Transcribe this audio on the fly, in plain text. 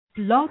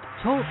Blog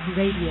Talk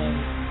Radio.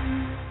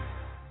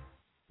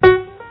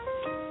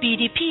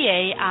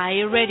 BDPA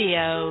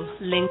iRadio,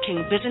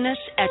 linking business,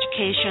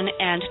 education,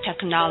 and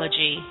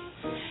technology.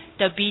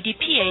 The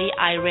BDPA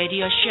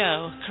iRadio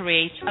show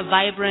creates a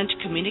vibrant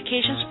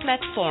communications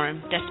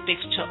platform that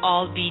speaks to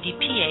all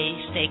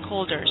BDPA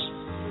stakeholders.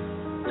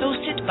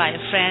 Hosted by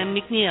Fran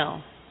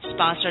McNeil,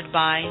 sponsored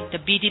by the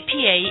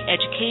BDPA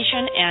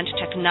Education and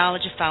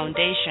Technology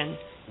Foundation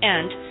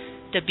and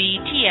the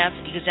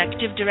BETF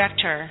Executive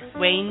Director,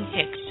 Wayne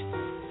Hicks.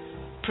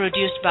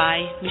 Produced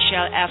by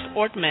Michelle F.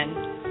 Ortman.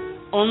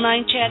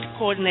 Online chat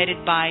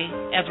coordinated by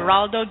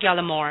Everaldo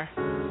Gallimore.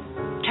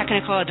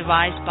 Technical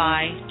advice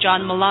by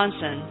John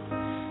Melanson.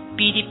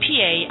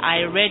 BDPA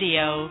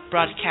iRadio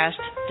broadcast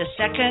the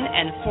second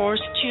and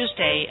fourth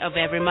Tuesday of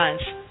every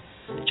month.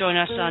 Join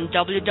us on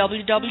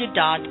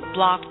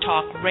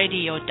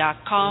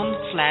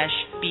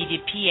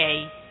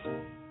www.blogtalkradio.com/BDPA.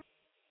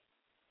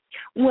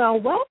 Well,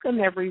 welcome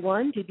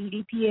everyone to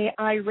BDPA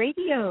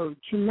iRadio.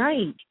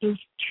 Tonight is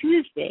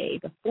Tuesday,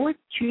 the fourth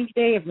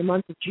Tuesday of the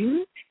month of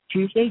June,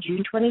 Tuesday,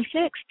 June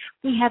 26th.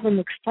 We have an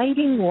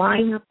exciting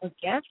lineup of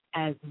guests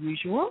as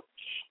usual,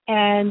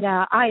 and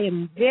I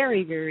am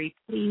very, very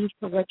pleased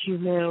to let you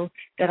know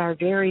that our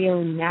very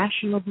own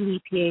National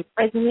BDPA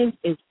President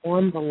is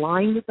on the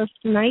line with us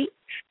tonight,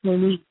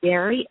 Monique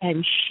Berry,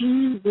 and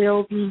she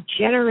will be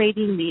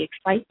generating the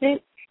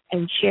excitement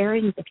and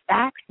sharing the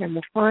facts and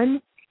the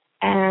fun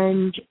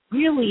and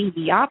really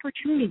the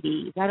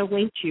opportunity that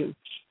awaits you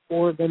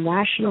for the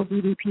National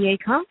BDPA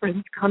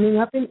Conference coming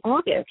up in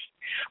August.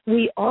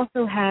 We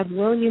also have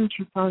William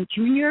Toupont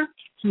Jr.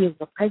 He is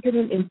the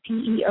president and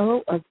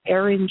CEO of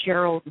Aaron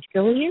Gerald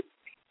Affiliates,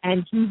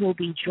 and he will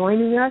be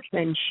joining us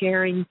and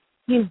sharing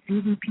his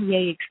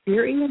BDPA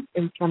experience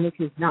and some of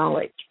his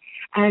knowledge.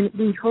 And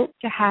we hope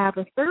to have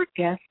a third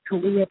guest,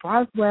 Kalia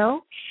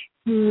Boswell,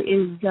 who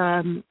is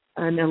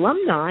an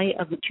alumni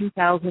of the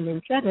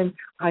 2007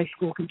 high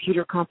school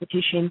computer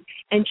competition,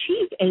 and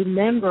she's a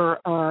member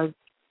of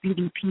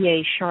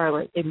BDPA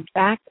Charlotte. In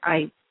fact,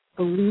 I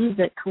believe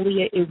that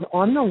Kalia is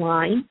on the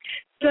line.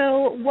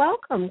 So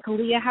welcome,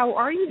 Kalia. How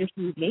are you this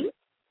evening?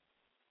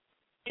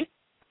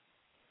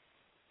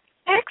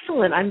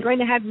 Excellent. I'm going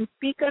to have you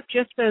speak up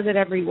just so that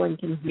everyone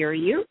can hear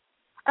you.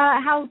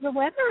 How's the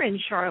weather in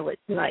Charlotte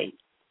tonight?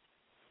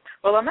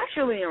 Well, I'm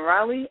actually in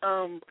Raleigh.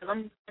 I'm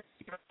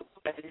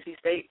at NC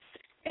State.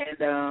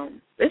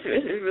 And it's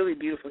really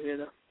beautiful here,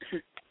 though.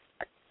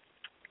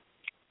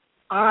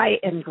 I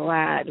am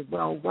glad.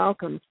 Well,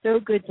 welcome. So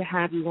good to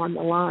have you on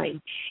the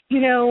line. You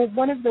know,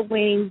 one of the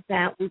ways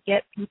that we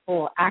get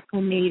people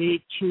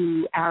acclimated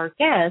to our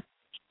guests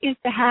is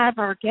to have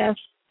our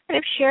guests kind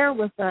of share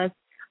with us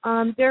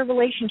their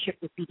relationship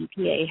with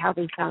BDPA, how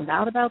they found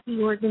out about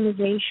the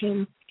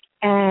organization,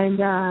 and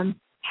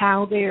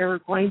how they're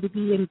going to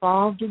be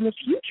involved in the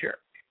future.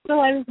 So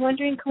I was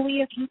wondering,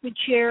 Kalia, if you could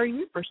share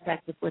your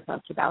perspective with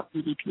us about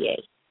BDPA.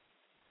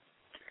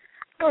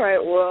 All right.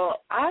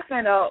 Well, I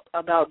found out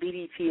about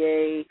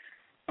BDPA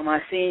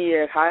my senior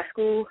year of high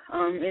school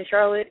in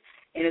Charlotte,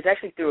 and it's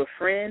actually through a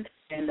friend.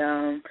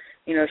 And,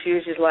 she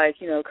was just like,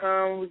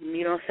 come, we can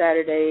meet on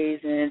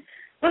Saturdays and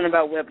learn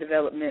about web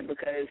development,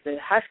 because the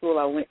high school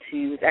I went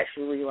to was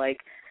actually,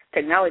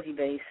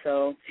 technology-based.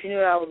 So she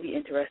knew I would be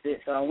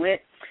interested. So I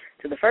went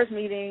to the first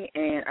meeting,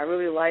 and I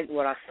really liked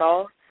what I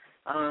saw.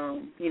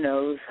 It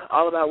was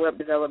all about web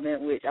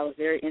development, which I was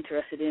very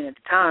interested in at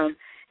the time,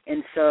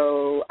 and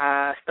so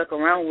I stuck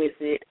around with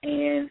it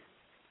and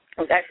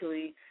was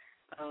actually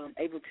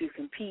able to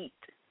compete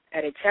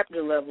at a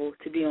chapter level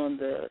to be on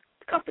the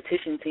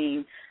competition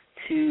team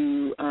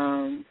to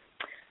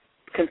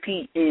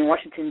compete in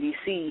Washington,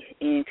 D.C.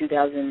 in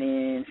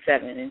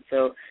 2007, and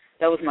so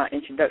that was my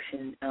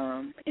introduction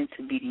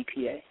into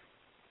BDPA.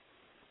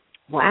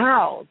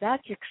 Wow,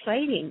 that's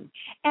exciting.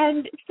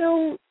 And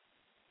so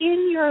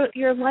in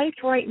your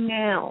life right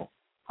now,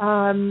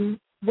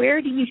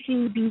 where do you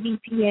see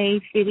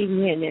BDPA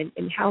fitting in,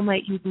 and how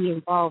might you be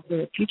involved in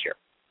the future?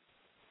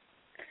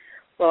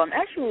 Well, I'm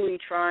actually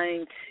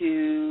trying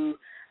to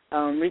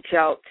reach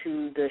out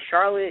to the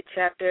Charlotte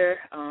chapter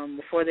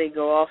before they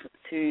go off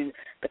to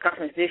the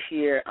conference this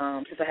year,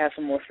 since I have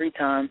some more free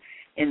time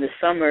in the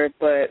summer.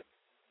 But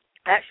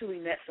I actually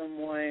met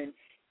someone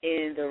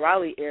in the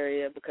Raleigh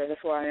area, because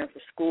that's where I am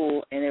for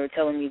school, and they were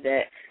telling me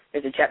that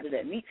there's a chapter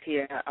that meets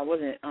here. I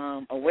wasn't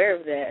aware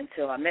of that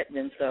until I met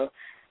them. So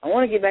I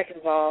want to get back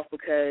involved,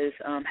 because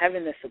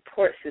having the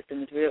support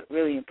system is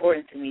really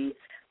important to me.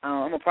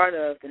 I'm a part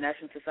of the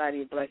National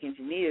Society of Black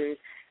Engineers,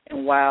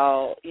 and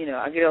while,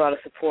 I get a lot of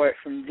support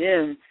from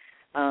them,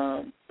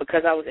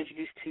 because I was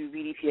introduced to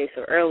BDPA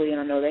so early,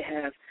 and I know they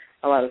have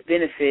a lot of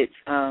benefits,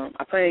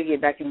 I plan to get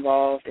back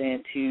involved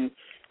and to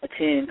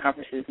attend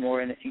conferences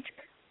more in the future.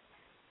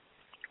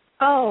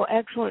 Oh,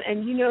 excellent.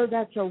 And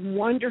that's a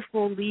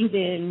wonderful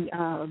lead-in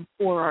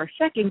for our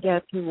second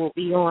guest, who will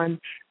be on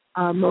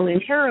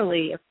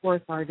momentarily, of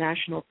course, our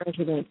national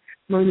president,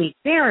 Monique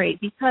Berry,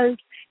 because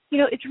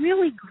it's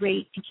really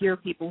great to hear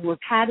people who have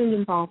had an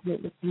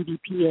involvement with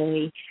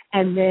BDPA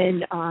and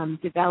then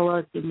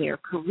developed in their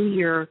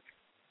career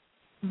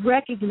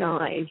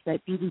recognize that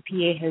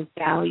BDPA has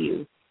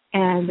value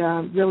and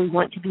really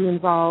want to be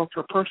involved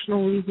for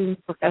personal reasons,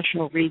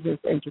 professional reasons,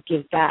 and to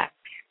give back.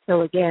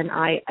 So again,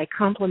 I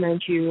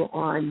compliment you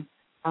on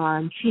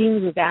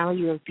seeing the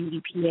value of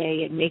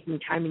BDPA and making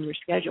time in your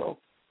schedule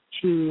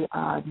to,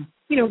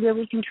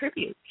 really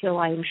contribute. So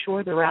I am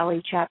sure the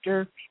Raleigh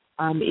chapter,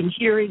 in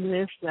hearing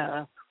this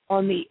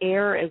on the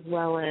air as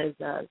well as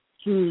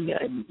seeing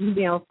an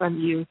email from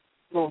you,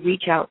 will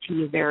reach out to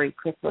you very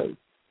quickly.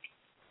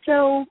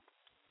 So,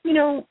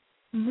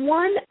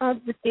 one of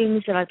the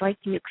things that I'd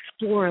like to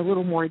explore a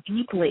little more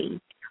deeply,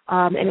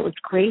 and it was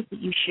great that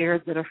you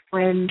shared that a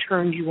friend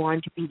turned you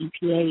on to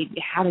BDPA and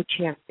you had a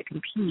chance to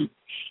compete,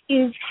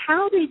 is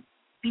how did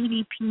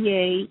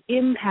BDPA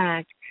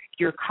impact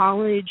your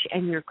college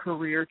and your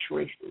career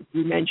choices?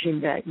 You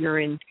mentioned that you're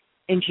in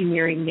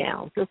engineering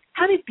now. So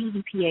how did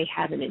BDPA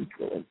have an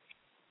influence?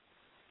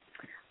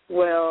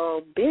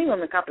 Well, being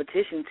on the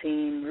competition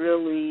team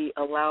really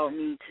allowed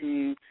me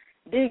to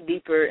dig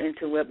deeper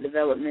into web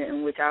development,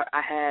 in which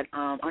I had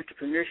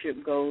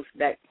entrepreneurship goals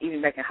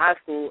even back in high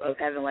school of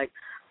having my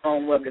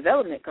own web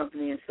development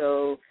company. And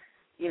so,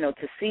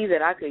 to see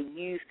that I could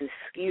use the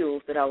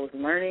skills that I was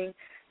learning,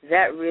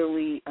 that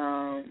really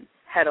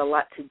had a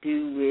lot to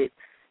do with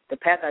the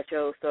path I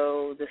chose.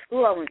 So the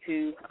school I went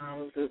to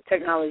was a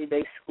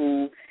technology-based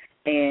school,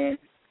 and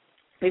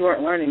we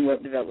weren't learning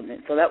web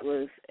development. So that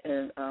was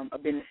a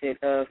benefit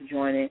of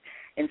joining.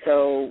 And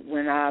so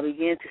when I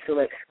began to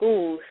select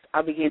schools,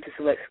 I began to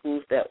select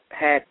schools that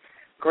had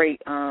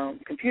great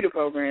computer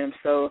programs.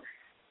 So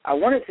I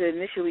wanted to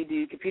initially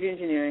do computer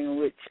engineering, in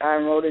which I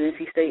enrolled at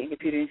NC State in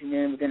computer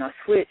engineering, but then I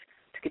switched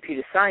to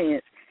computer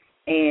science.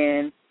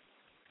 And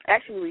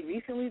actually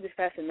recently, this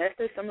past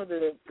semester, some of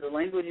the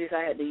languages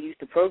I had to use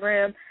to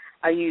program,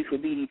 I used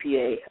with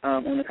BDPA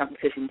on the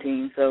competition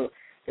team. So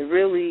it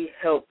really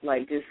helped,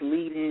 just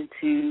lead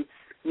into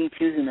me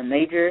choosing a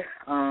major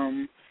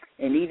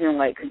and even,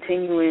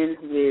 continuing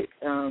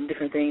with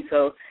different things.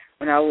 So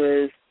when I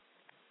was,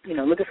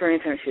 looking for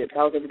internships,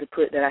 I was able to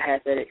put that I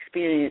had that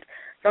experience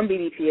from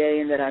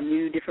BDPA and that I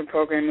knew different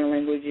programming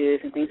languages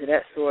and things of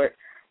that sort.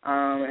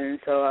 And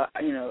so,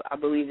 I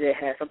believe that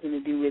had something to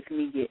do with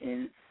me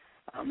getting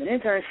an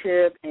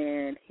internship,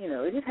 and,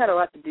 it just had a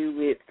lot to do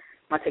with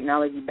my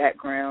technology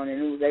background,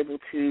 and I was able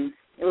to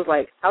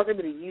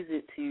use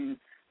it to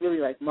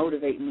really,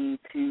 motivate me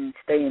to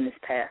stay in this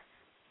path.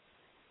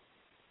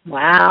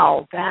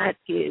 Wow, that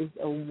is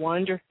a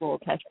wonderful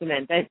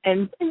testament,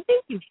 and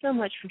thank you so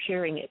much for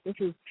sharing it. This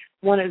is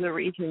one of the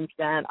reasons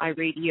that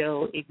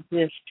iRadio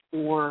exists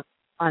for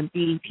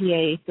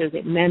BDPA, so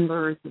that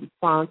members and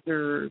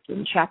sponsors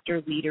and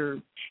chapter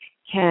leaders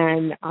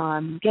can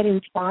get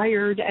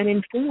inspired and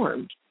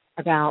informed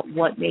about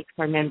what makes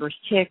our members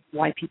tick,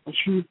 why people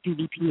choose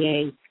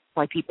BDPA,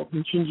 why people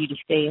continue to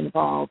stay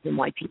involved, and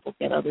why people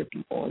get other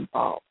people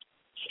involved.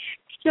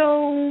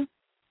 So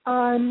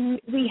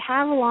we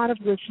have a lot of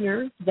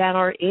listeners that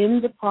are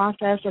in the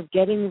process of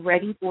getting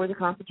ready for the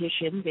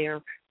competition. They're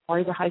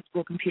part of the high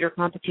school computer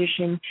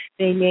competition.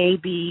 They may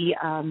be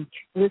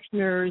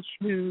listeners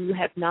who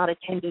have not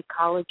attended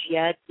college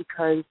yet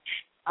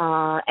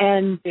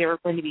and they're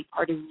going to be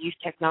part of the Youth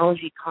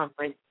Technology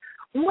Conference.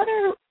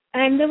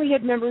 And then we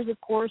have members, of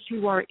course,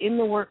 who are in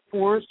the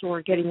workforce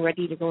or getting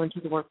ready to go into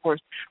the workforce.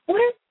 What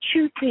are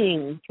two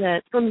things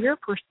that, from your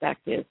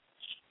perspective,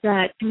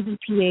 that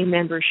BDPA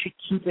members should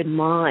keep in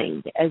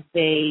mind as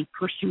they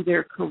pursue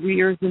their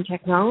careers in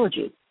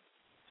technology?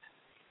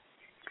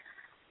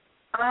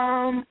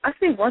 I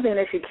think one thing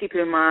they should keep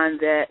in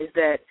mind is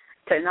that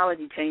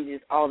technology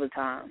changes all the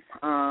time.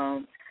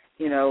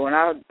 When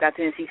I got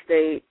to NC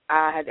State,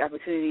 I had the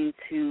opportunity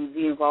to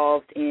be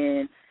involved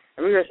in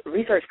a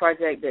research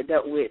project that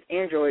dealt with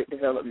Android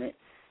development.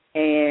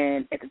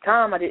 And at the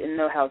time, I didn't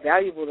know how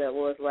valuable that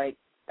was.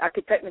 I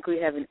could technically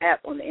have an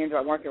app on the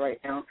Android market right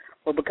now,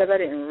 but because I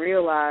didn't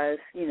realize,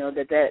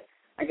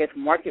 that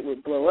market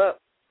would blow up,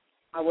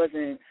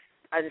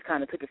 I just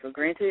kind of took it for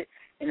granted.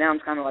 And now I'm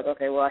kind of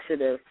okay, well, I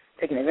should have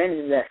taken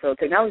advantage of that. So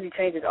technology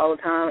changes all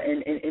the time,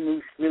 and it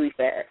moves really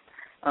fast.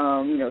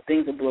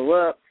 Things will blow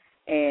up.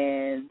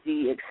 And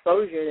the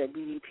exposure that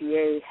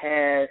BDPA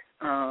has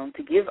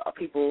to give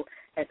people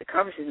at the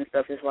conferences and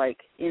stuff is,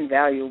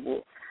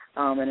 invaluable.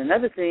 And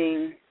another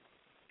thing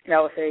that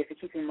I would say to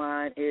keep in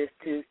mind is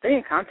to stay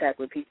in contact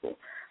with people.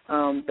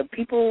 The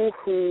people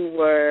who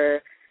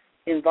were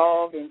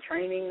involved in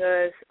training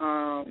us,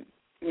 I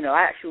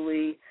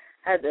actually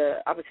had the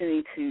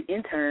opportunity to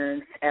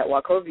intern at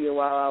Wachovia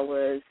while I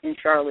was in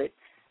Charlotte,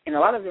 and a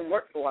lot of them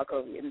worked for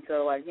Wachovia. And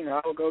so, I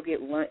would go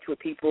get lunch with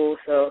people.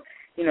 So,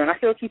 and I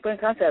still keep in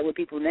contact with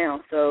people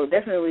now. So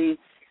definitely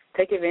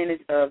take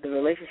advantage of the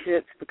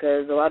relationships,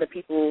 because a lot of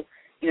people,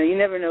 you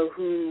never know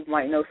who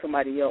might know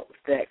somebody else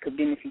that could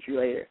benefit you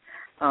later.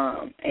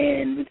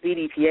 And with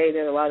BDPA,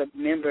 there are a lot of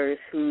members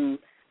who,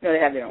 they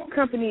have their own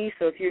companies.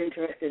 So if you're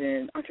interested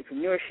in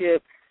entrepreneurship,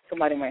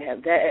 somebody might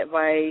have that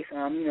advice.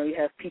 You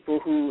have people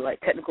who, like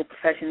technical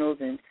professionals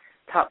and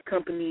top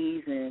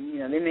companies,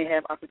 and, they may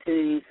have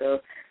opportunities. So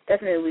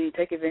definitely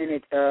take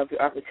advantage of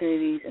your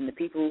opportunities and the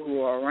people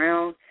who are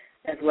around,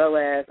 as well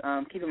as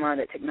keep in mind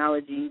that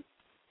technology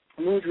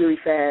moves really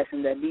fast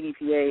and that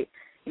BDPA,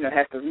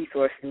 has the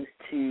resources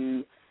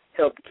to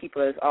help keep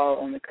us all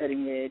on the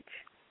cutting edge.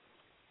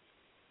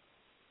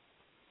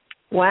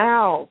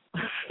 Wow.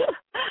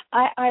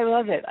 I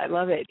love it. I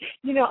love it.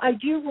 I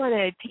do want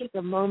to take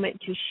a moment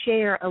to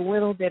share a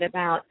little bit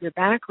about your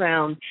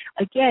background.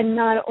 Again,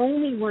 not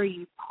only were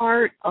you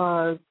part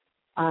of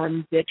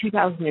the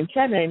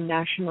 2007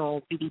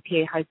 National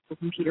BDPA High School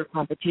Computer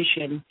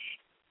Competition,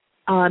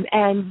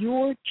 and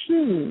your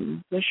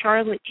team, the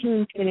Charlotte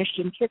team, finished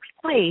in 6th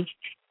place.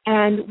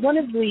 And one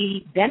of the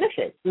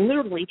benefits,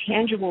 literally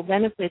tangible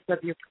benefits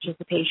of your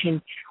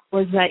participation,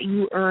 was that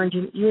you earned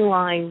an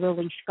Eli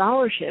Lilly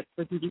Scholarship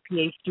for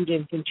BDPA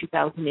students in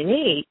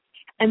 2008.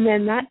 And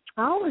then that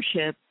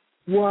scholarship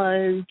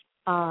was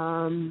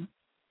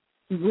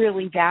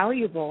really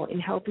valuable in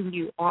helping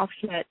you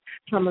offset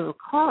some of the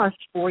costs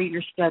for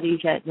your studies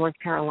at North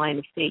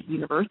Carolina State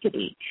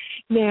University.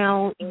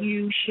 Now,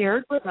 you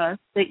shared with us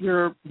that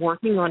you're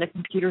working on a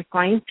computer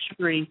science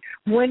degree.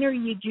 When are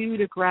you due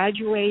to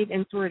graduate,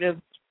 and sort of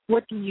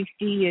what do you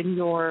see in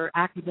your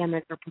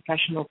academic or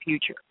professional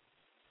future?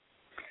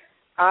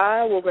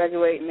 I will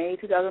graduate May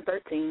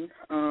 2013,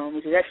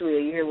 which is actually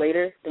a year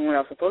later than when I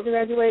was supposed to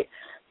graduate.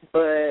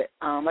 But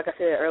like I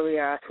said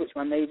earlier, I switched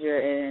my major,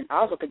 and I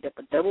also picked up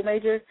a double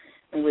major,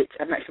 in which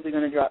I'm actually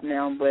going to drop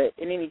now. But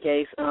in any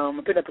case, I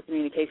picked up a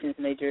communications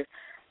major.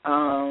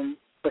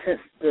 But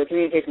since the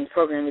communications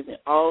program isn't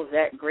all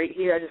that great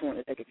here, I just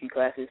wanted to take a few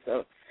classes.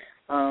 So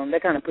that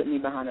kind of put me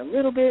behind a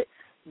little bit.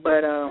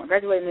 But I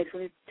graduated next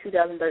week,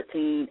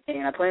 2013,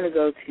 and I plan to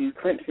go to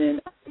Clemson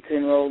to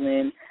enroll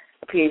in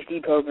a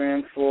PhD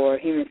program for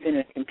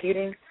human-centered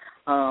computing.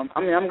 I'm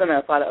going to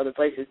apply to other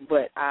places,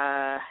 but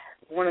I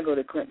want to go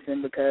to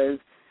Clemson because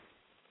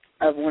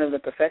of one of the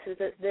professors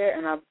that's there,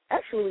 and I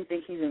actually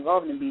think he's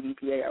involved in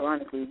BDPA,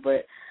 ironically.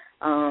 But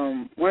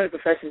one of the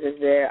professors that's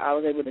there, I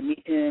was able to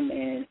meet him,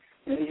 and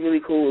he's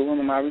really cool with one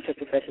of my research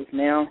professors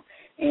now.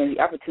 And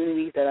the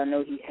opportunities that I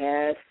know he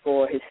has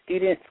for his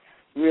students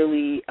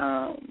really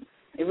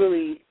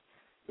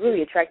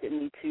attracted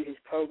me to his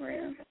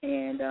program.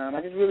 And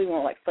I just really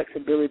want,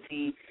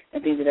 flexibility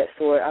and things of that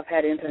sort. I've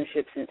had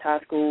internships since high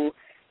school,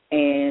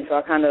 and so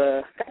I kind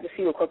of got to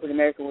see what corporate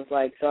America was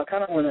like. So I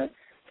kind of want to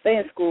stay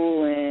in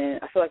school,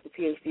 and I feel like the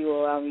PhD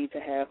will allow me to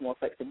have more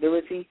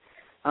flexibility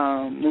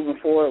moving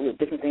forward with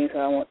different things that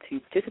I want to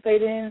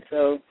participate in.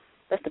 So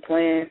that's the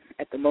plan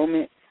at the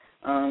moment.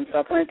 So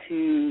I plan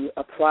to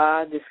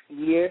apply this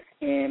year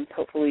and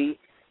hopefully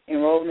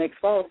enroll next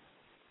fall.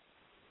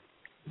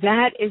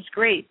 That is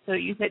great. So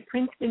you said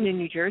Princeton in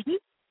New Jersey?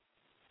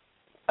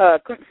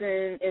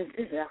 Clemson is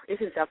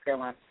in South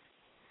Carolina.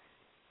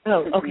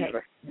 Oh, okay.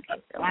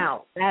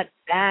 Wow,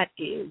 that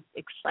is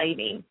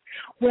exciting.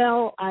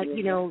 Well,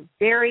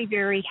 very,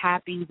 very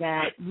happy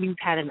that you've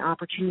had an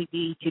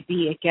opportunity to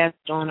be a guest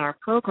on our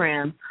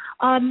program.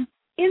 In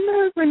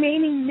the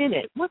remaining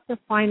minute, what's the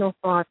final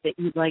thought that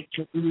you'd like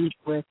to leave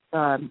with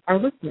our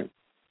listeners?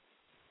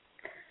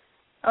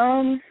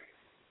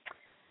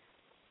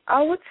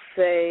 I would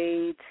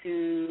say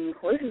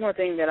this is one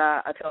thing that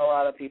I tell a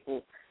lot of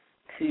people,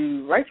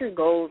 to write your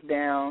goals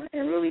down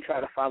and really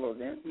try to follow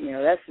them.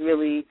 That's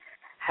really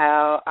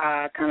how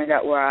I kind of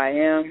got where I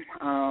am,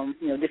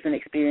 different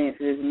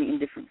experiences, meeting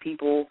different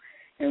people,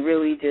 and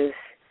really just,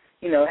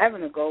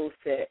 having a goal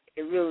set.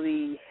 It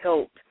really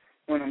helped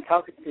when I'm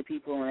talking to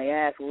people and they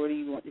ask, well, what do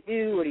you want to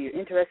do? What are you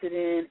interested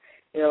in?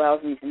 It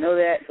allows me to know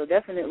that. So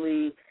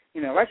definitely,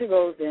 write your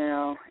goals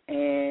down,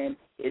 and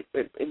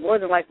it more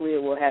than likely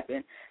it will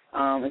happen.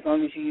 As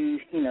long as you,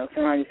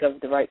 surround yourself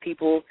with the right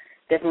people.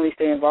 Definitely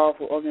stay involved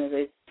with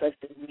organizations such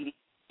as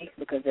BDPA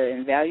because they're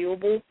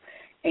invaluable.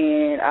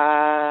 And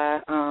I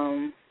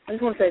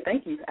just want to say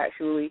thank you,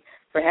 actually,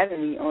 for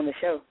having me on the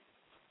show.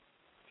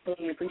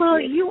 Well,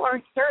 you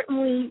are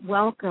certainly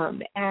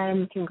welcome,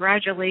 and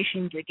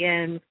congratulations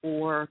again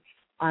for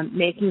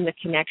making the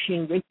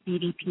connection with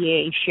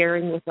BDPA,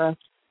 sharing with us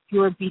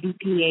your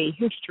BDPA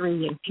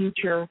history and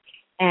future.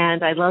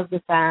 And I love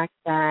the fact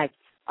that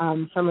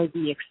some of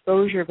the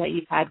exposure that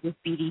you've had with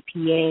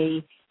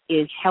BDPA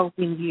is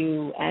helping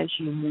you as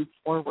you move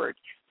forward.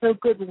 So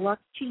good luck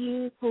to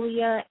you,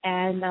 Kalia,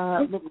 and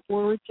look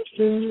forward to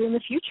seeing you in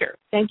the future.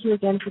 Thank you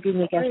again for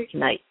being a guest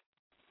tonight.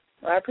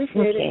 Well, I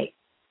appreciate it.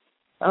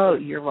 Oh,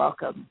 you're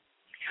welcome.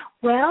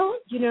 Well,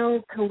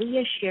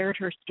 Kalia shared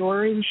her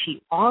story.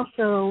 She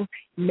also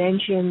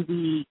mentioned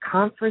the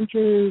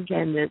conferences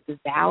and the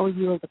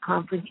value of the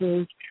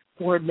conferences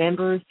for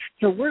members.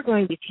 So we're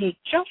going to take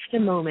just a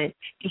moment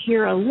to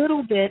hear a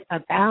little bit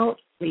about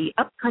the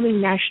upcoming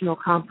national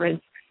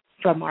conference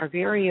from our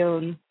very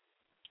own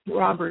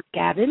Robert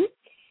Gavin,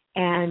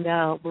 and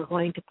we're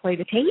going to play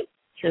the tape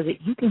so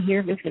that you can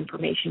hear this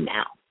information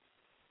now.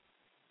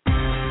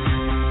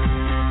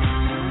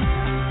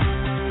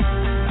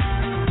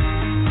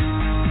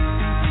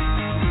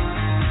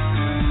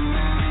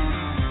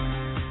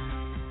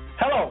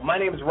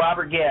 name is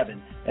Robert Gavin,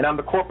 and I'm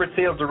the Corporate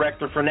Sales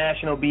Director for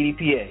National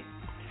BDPA.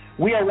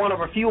 We are one of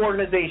a few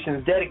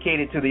organizations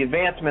dedicated to the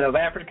advancement of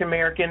African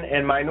American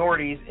and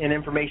minorities in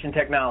information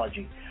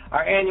technology.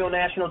 Our annual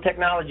National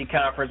Technology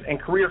Conference and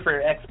Career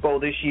Fair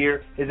Expo this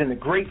year is in the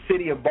great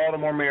city of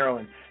Baltimore,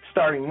 Maryland,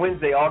 starting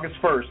Wednesday, August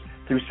 1st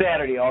through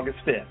Saturday, August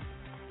 5th.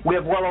 We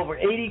have well over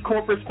 80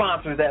 corporate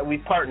sponsors that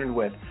we've partnered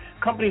with.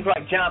 Companies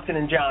like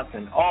Johnson &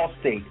 Johnson,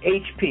 Allstate,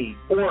 HP,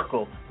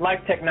 Oracle,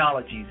 Life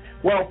Technologies,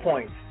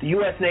 WellPoint, the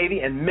U.S. Navy,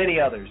 and many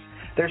others.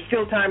 There's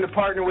still time to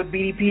partner with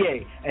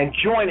BDPA and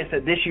join us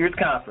at this year's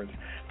conference.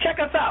 Check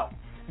us out.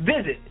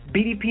 Visit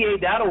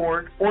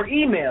bdpa.org or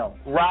email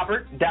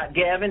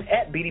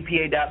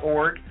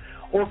robert.gavin@bdpa.org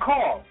or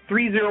call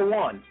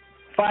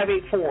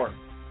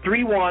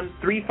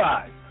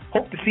 301-584-3135.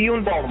 Hope to see you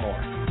in Baltimore.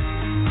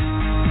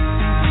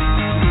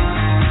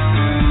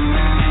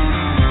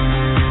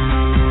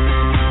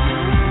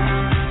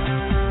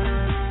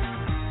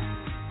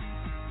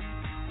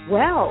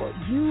 Well,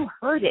 you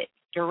heard it,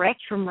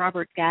 direct from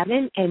Robert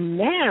Gavin, and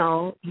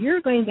now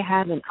you're going to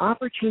have an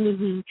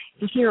opportunity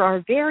to hear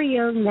our very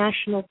own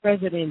national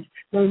president,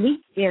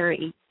 Monique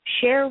Berry,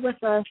 share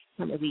with us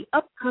some of the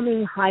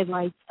upcoming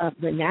highlights of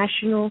the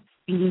National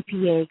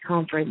BDPA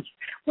Conference.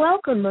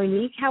 Welcome,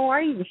 Monique. How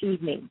are you this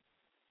evening?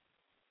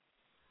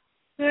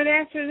 Good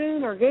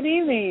afternoon or good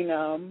evening.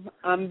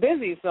 I'm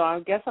busy, so I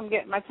guess I'm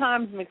getting my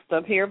times mixed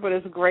up here, but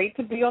it's great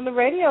to be on the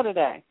radio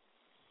today.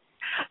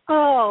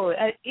 Oh,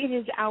 it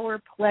is our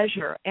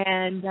pleasure.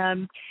 And,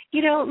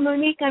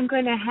 Monique, I'm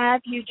going to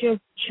have you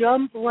just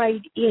jump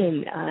right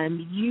in.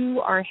 You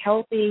are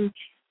helping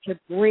to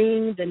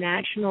bring the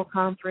national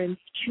conference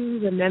to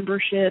the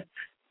membership,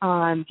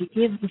 to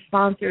give the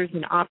sponsors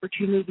an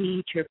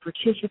opportunity to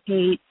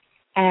participate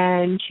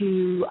and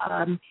to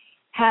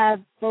have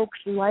folks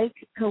like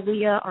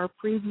Kalia, our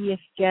previous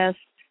guest,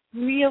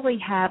 really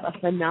have a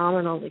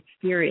phenomenal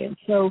experience.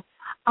 So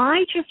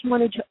I just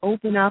wanted to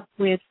open up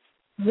with,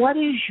 what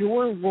is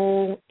your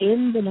role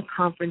in the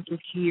conference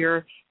this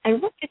year,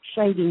 and what's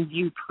exciting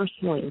you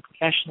personally and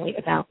professionally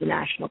about the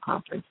national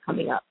conference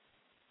coming up?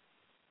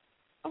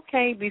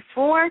 Okay,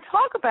 before I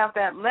talk about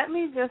that, let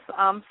me just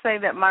say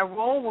that my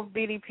role with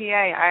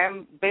BDPA, I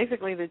am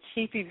basically the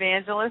chief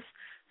evangelist,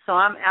 so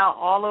I'm out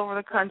all over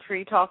the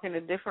country talking to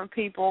different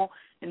people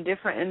in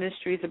different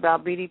industries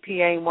about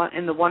BDPA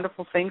and the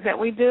wonderful things that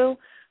we do.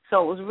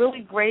 So it was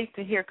really great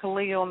to hear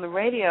Kalia on the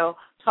radio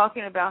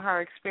talking about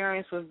her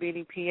experience with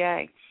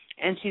BDPA.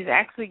 And she's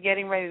actually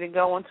getting ready to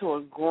go into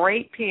a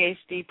great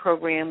PhD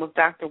program with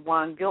Dr.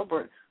 Juan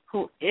Gilbert,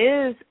 who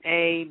is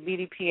a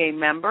BDPA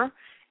member,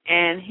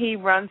 and he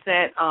runs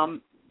that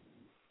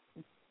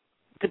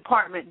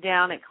department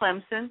down at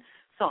Clemson.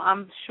 So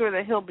I'm sure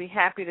that he'll be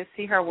happy to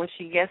see her when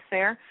she gets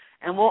there.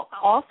 And we'll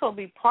also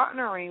be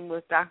partnering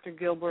with Dr.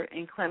 Gilbert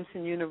in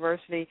Clemson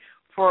University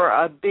for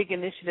a big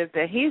initiative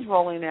that he's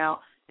rolling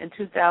out in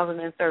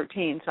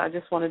 2013, so I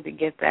just wanted to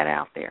get that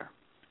out there.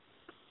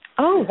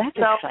 Oh, that's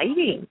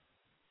exciting.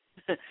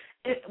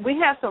 We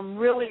have some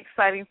really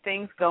exciting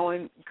things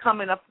coming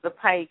up the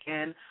pike,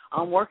 and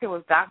working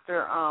with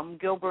Dr.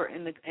 Gilbert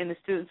and the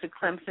students at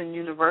Clemson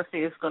University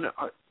is going to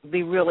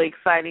be really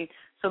exciting,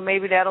 so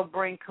maybe that'll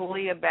bring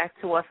Kalia back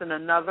to us in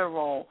another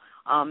role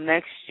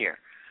next year.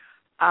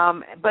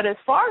 But as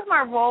far as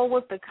my role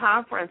with the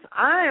conference,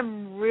 I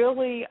am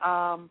really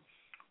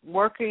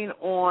working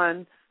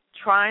on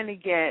trying to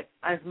get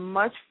as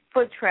much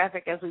foot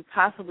traffic as we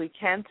possibly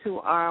can to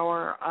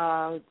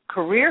our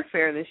career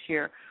fair this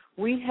year.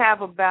 We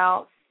have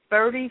about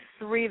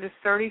 33 to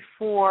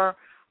 34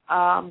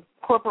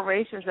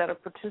 corporations that are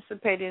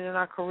participating in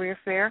our career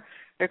fair.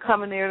 They're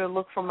coming there to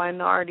look for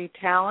minority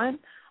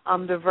talent,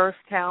 diverse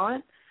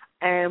talent,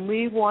 and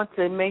we want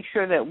to make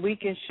sure that we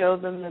can show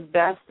them the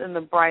best and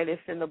the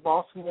brightest in the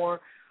Baltimore,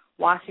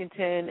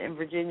 Washington, and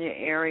Virginia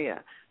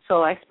area.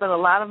 So I spend a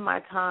lot of my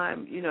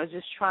time,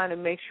 just trying to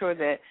make sure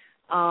that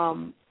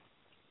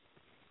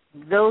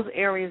those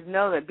areas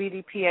know that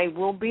BDPA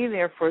will be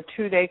there for a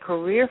 2-day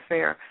career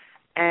fair,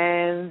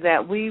 and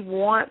that we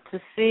want to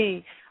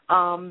see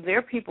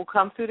their people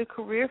come through the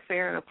career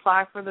fair and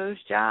apply for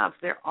those jobs.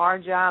 There are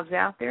jobs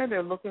out there.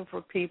 They're looking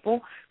for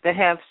people that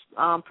have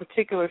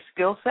particular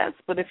skill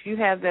sets, but if you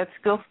have the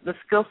skill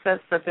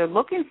sets that they're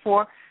looking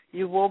for,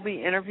 you will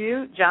be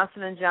interviewed.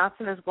 Johnson &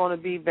 Johnson is going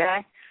to be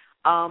back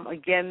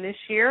again this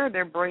year.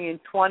 They're bringing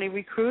 20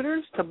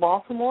 recruiters to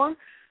Baltimore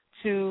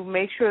to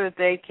make sure that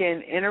they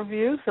can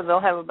interview. So they'll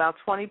have about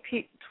 20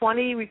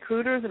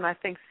 recruiters and I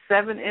think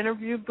 7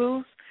 interview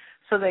booths.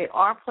 So they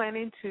are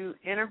planning to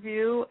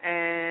interview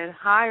and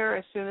hire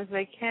as soon as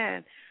they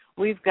can.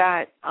 We've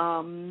got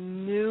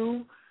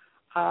new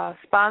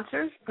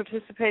sponsors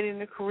participating in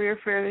the career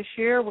fair this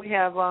year. We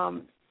have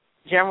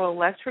General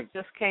Electric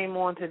just came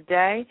on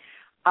today.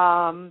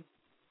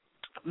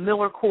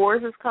 Miller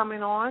Coors is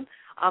coming on.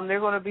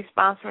 They're going to be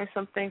sponsoring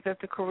some things at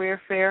the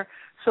career fair.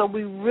 So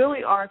we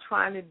really are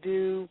trying to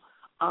do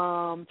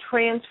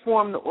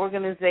transform the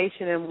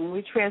organization. And when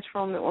we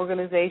transform the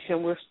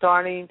organization, we're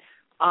starting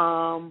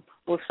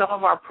with some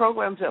of our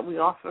programs that we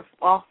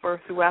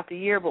offer throughout the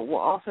year, but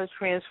we're also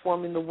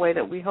transforming the way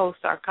that we host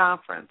our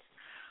conference.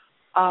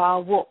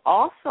 We'll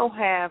also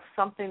have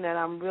something that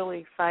I'm really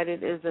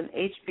excited is an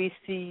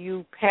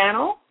HBCU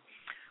panel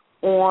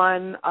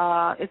on,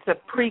 it's a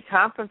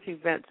pre-conference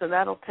event, so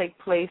that'll take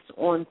place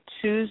on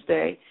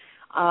Tuesday,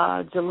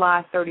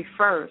 July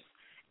 31st.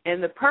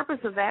 And the purpose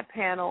of that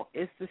panel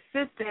is to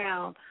sit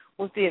down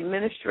with the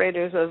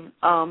administrators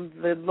of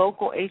the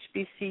local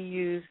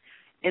HBCUs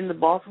in the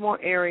Baltimore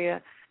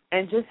area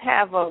and just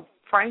have a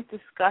frank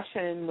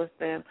discussion with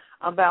them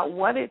about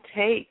what it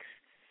takes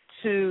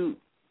to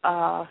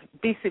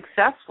be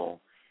successful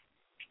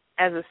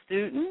as a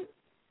student,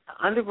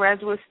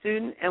 undergraduate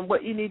student, and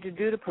what you need to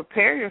do to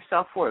prepare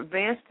yourself for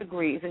advanced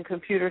degrees in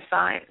computer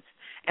science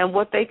and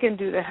what they can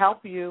do to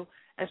help you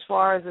as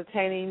far as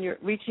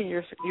reaching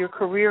your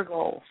career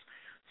goals.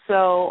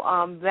 So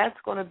that's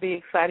going to be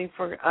exciting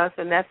for us,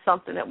 and that's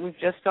something that we've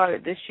just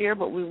started this year,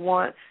 but we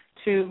want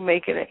to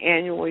make it an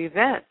annual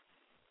event.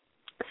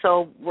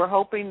 So we're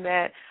hoping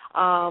that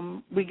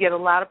we get a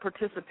lot of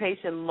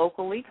participation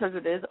locally because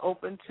it is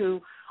open to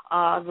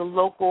the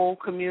local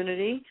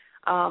community.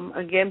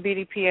 Again,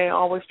 BDPA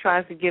always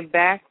tries to give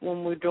back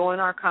when we're doing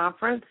our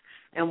conference,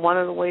 and one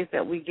of the ways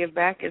that we give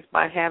back is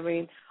by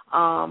having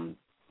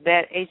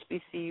that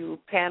HBCU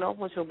panel,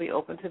 which will be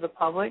open to the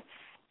public.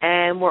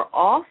 And we're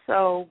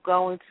also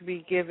going to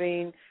be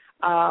giving,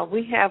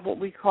 we have what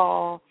we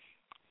call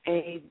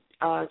a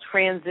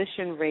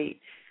transition rate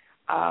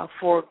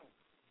for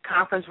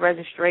conference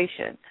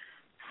registration.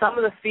 Some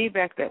of the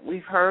feedback that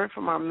we've heard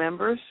from our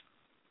members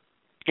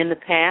in the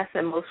past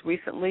and most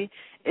recently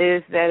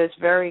is that it's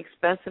very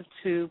expensive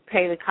to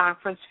pay the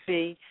conference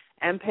fee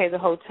and pay the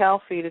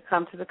hotel fee to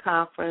come to the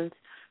conference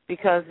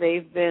because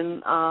they've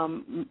been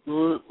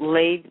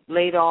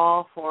laid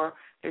off or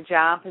their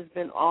job has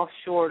been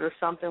offshored or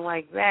something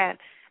like that,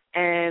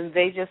 and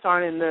they just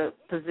aren't in the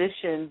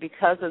position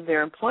because of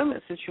their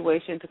employment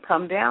situation to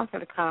come down for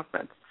the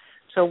conference.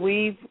 So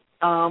we've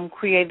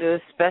created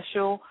a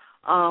special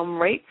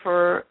rate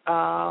for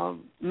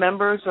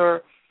members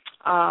or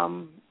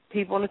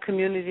people in the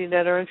community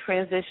that are in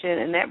transition,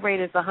 and that rate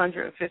is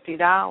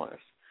 $150.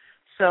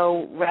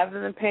 So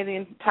rather than pay the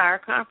entire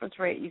conference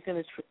rate, you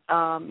can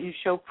you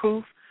show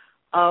proof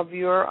of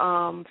your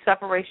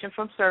separation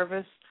from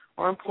service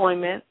or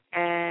employment,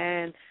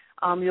 and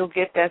you'll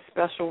get that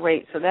special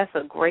rate. So that's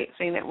a great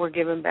thing that we're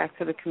giving back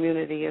to the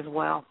community as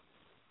well.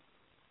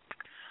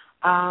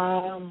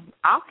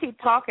 I'll keep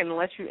talking and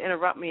let you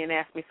interrupt me and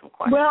ask me some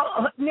questions.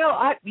 Well,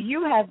 no,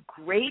 you have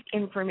great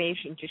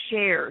information to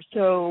share.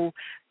 So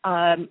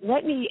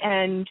let me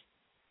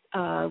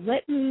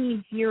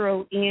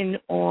zero in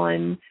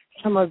on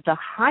some of the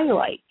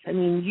highlights. I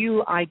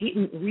mean, I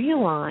didn't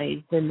realize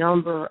the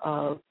number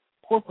of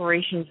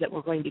corporations that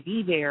were going to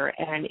be there,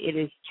 and it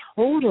is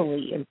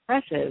totally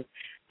impressive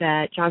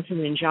that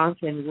Johnson &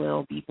 Johnson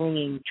will be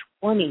bringing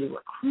 20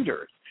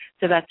 recruiters.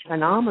 So that's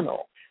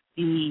phenomenal.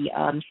 The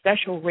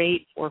special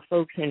rate for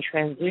folks in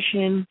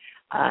transition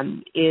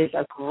is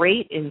a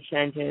great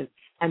incentive,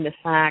 and the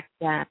fact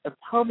that the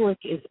public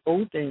is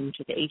open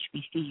to the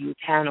HBCU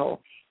panel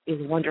is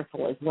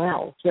wonderful as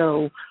well.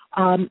 So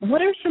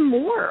what are some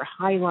more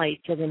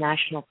highlights of the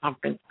national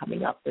conference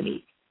coming up,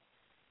 Denise?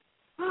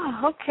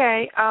 Oh,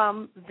 okay.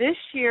 This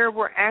year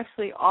we're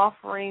actually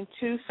offering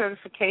 2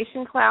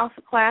 certification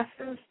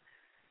classes,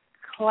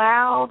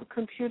 cloud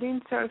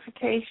computing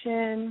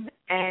certification,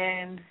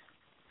 and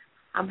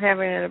I'm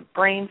having a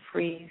brain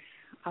freeze.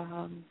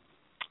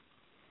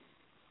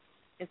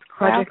 It's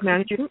project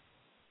management?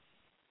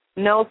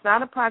 No, it's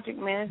not a project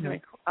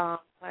management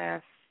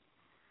class.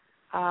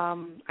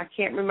 I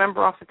can't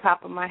remember off the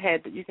top of my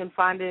head, but you can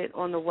find it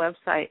on the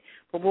website.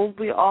 But we'll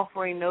be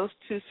offering those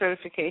 2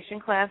 certification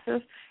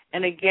classes.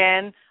 And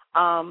again,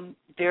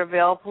 they're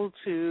available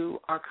to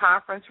our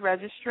conference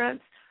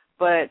registrants.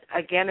 But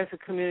again, as a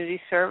community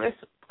service,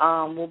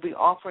 we'll be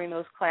offering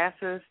those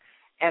classes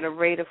at a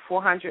rate of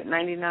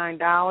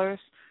 $499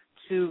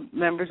 to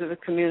members of the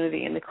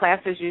community. And the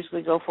classes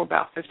usually go for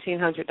about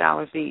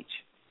 $1,500 each.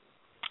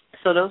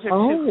 So those are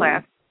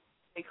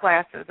 2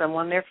 classes. And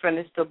when they're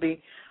finished, there'll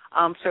be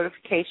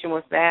certification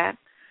with that.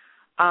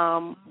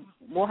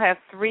 We'll have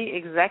 3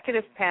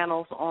 executive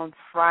panels on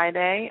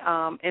Friday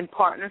in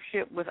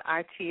partnership with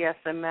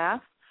ITSMF.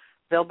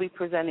 They'll be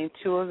presenting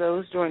 2 of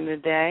those during the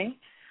day.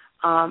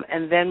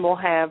 And then we'll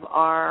have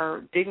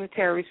our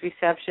dignitaries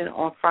reception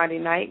on Friday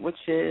night,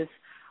 which is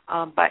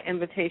by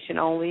invitation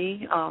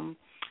only.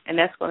 And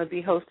that's going to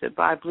be hosted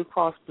by Blue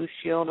Cross Blue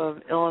Shield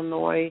of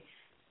Illinois,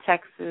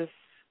 Texas,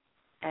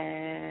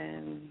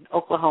 and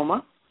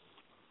Oklahoma.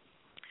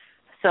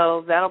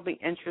 So that'll be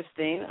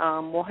interesting.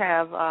 We'll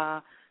have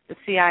the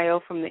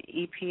CIO from the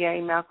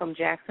EPA, Malcolm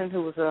Jackson,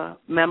 who was a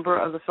member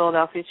of the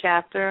Philadelphia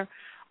chapter.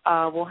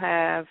 We'll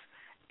have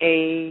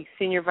a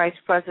senior vice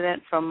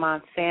president from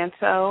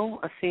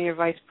Monsanto, a senior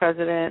vice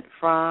president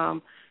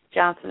from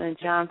Johnson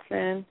 &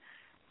 Johnson,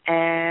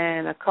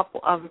 and a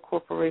couple other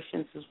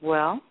corporations as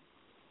well.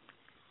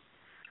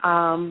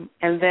 And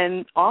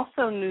then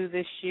also new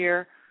this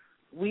year,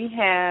 we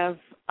have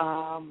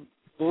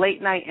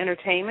late night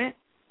entertainment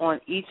on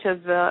each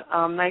of the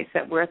nights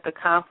that we're at the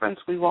conference.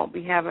 We won't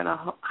be having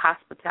a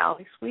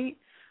hospitality suite,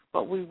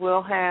 but we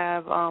will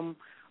have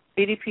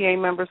BDPA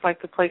members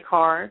like to play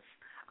cards.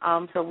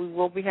 So we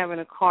will be having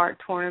a card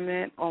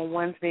tournament on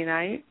Wednesday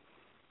night.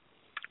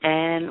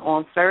 And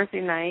on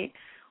Thursday night,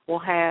 we'll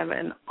have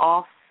an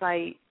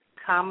off-site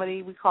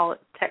comedy. We call it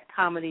Tech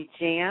Comedy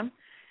Jam.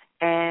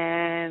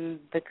 And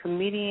the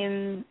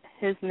comedian,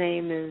 his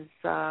name is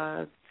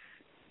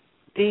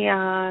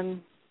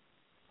Dion.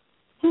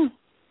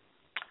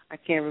 I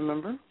can't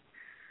remember.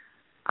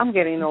 I'm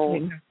getting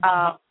old.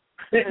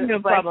 No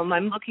problem.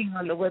 I'm looking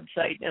on the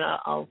website, and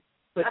I'll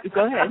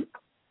go ahead.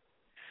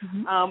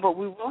 But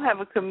we will have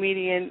a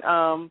comedian,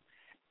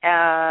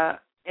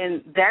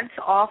 and that's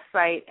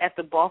off-site at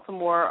the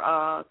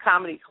Baltimore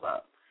Comedy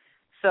Club.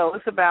 So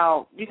it's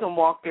about, you can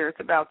walk there, it's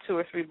about 2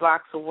 or 3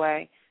 blocks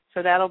away.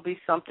 So that'll be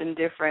something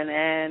different.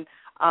 And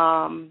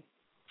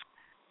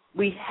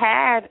we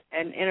had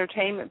an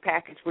entertainment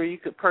package where you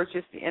could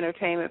purchase the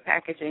entertainment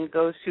package and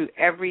go to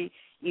every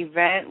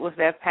event with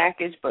that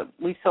package, but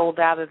we sold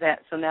out of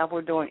that. So now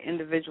we're doing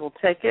individual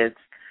tickets.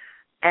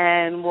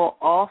 And we'll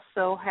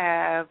also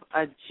have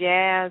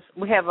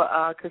we have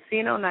a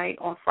casino night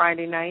on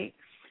Friday night,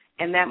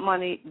 and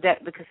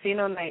the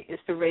casino night is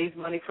to raise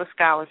money for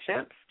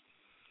scholarships.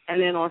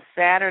 And then on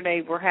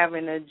Saturday, we're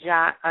having a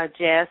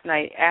jazz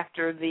night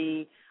after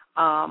the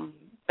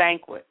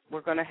banquet.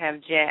 We're going to have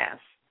jazz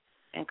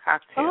and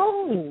cocktails.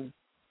 Oh,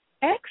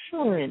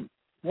 excellent.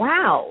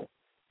 Wow.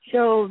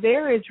 So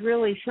there is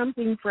really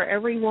something for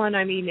everyone.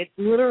 I mean, it's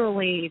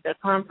literally, the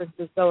conference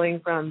is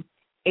going from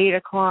 8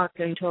 o'clock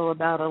until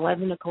about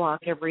 11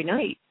 o'clock every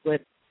night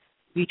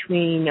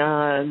between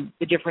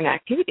the different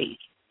activities.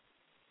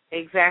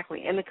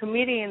 Exactly. And the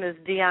comedian is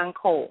Dion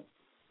Cole.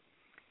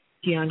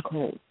 Dion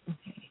Cole.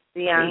 Okay.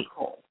 Dion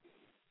Cole.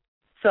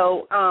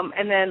 So,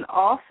 and then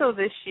also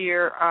this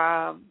year,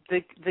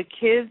 the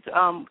kids,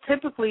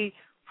 typically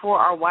for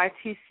our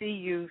YTC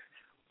youth,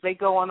 they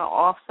go on an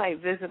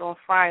off-site visit on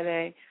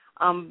Friday.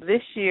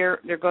 This year,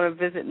 they're going to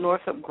visit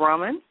Northrop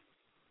Grumman.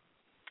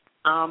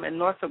 And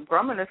Northrop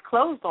Grumman is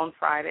closed on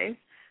Fridays,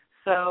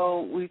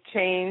 so we've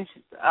changed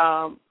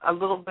a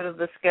little bit of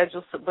the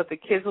schedule, but the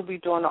kids will be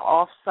doing the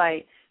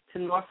off-site to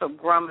Northrop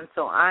Grumman,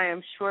 so I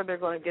am sure they're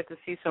going to get to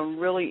see some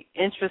really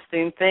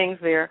interesting things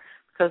there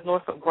because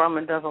Northrop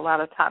Grumman does a lot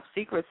of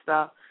top-secret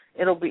stuff.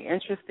 It'll be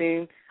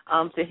interesting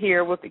to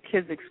hear what the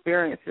kids'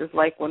 experience is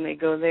like when they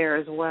go there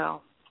as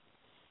well.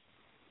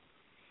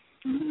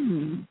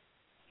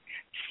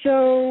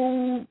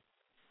 So,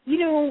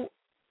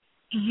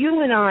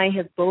 you and I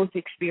have both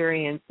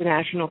experienced the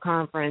national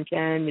conference,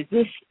 and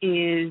this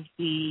is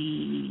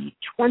the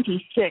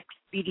 26th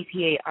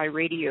BDPA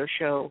iRadio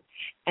show,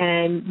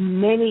 and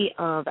many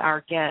of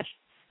our guests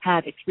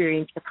have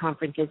experienced the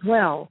conference as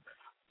well.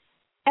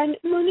 And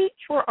Monique,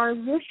 for our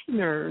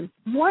listeners,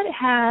 what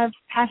have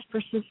past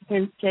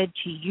participants said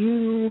to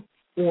you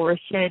or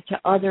said to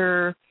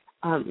other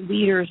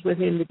leaders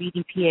within the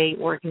BDPA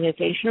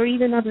organization or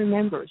even other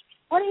members?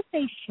 What have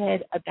they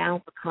said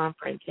about the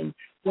conference, and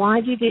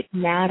why did it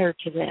matter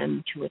to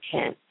them to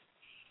attend?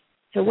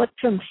 So what's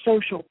some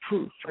social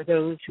proof for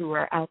those who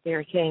are out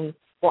there saying,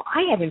 well,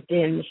 I haven't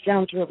been, this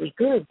sounds really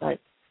good, but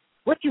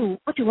what do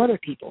other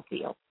people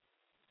feel?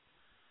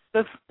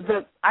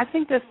 I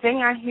think the thing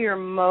I hear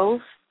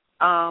most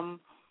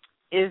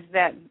is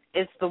that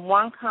it's the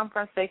one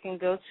conference they can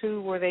go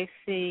to where they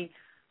see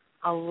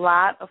a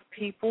lot of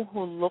people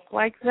who look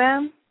like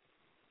them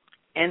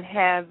and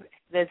have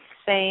the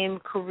same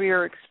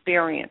career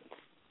experience.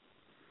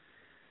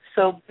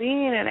 So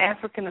being an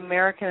African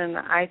American in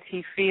the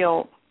IT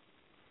field,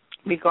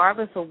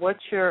 regardless of what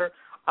your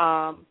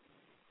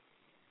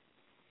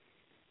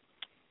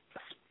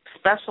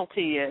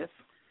specialty is,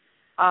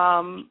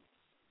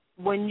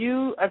 when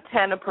you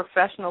attend a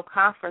professional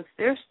conference,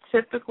 there's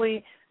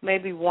typically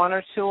maybe 1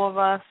 or 2 of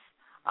us,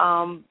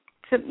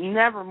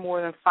 never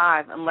more than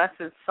 5, unless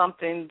it's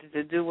something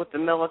to do with the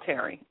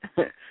military.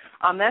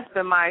 That's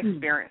been my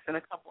experience and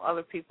a couple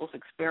other people's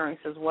experience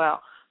as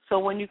well. So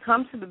when you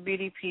come to the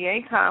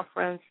BDPA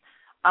conference,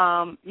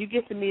 you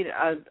get to meet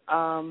a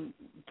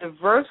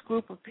diverse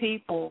group of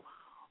people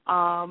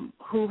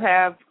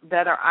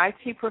that are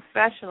IT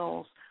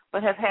professionals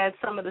but have had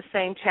some of the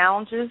same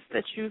challenges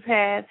that you've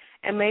had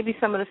and maybe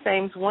some of the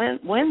same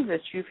wins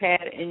that you've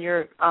had in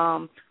your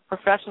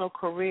professional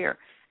career.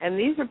 And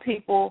these are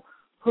people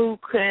who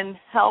can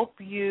help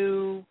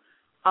you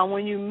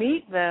when you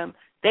meet them.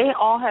 They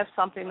all have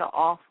something to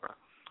offer.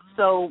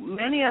 So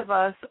many of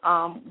us,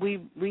 we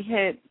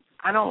hit,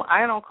 I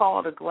don't call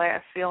it a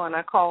glass ceiling,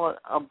 I call it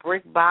a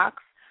brick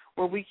box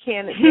where we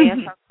can't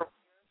advance our career.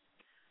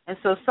 And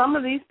so some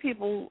of these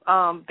people,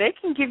 they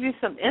can give you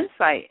some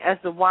insight as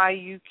to why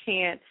you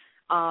can't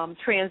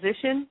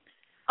transition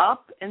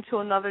up into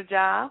another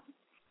job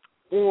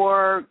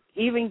or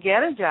even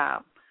get a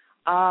job.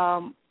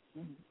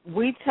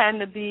 We tend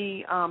to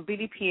be,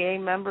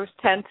 BDPA members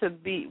tend to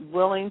be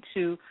willing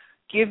to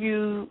give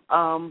you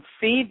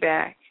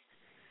feedback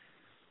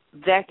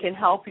that can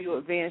help you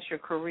advance your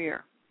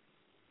career.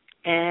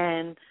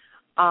 And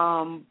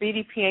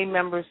BDPA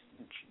members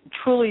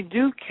truly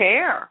do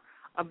care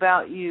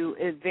about you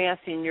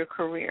advancing your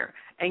career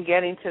and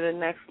getting to the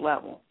next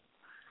level.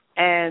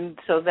 And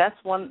so that's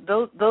one.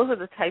 Those are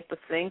the type of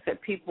things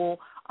that people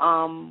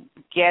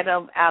get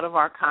out of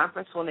our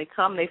conference when they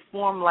come. They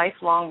form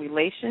lifelong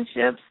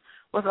relationships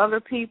with other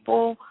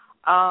people.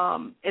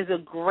 Is a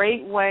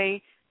great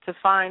way to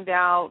find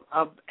out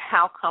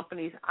how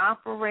companies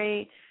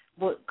operate,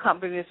 what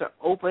companies are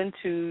open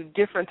to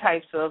different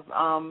types of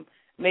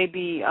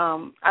maybe,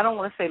 I don't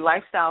want to say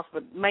lifestyles,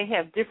 but may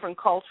have different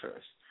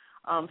cultures.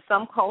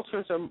 Some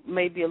cultures are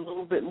maybe a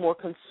little bit more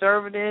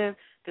conservative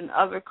than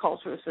other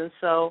cultures, and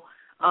so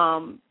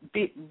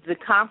the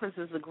conference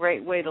is a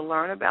great way to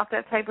learn about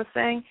that type of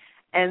thing.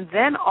 And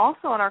then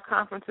also in our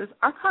conference is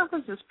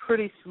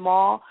pretty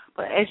small,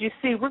 but as you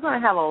see, we're going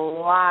to have a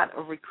lot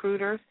of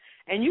recruiters,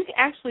 and you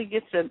actually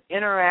get to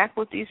interact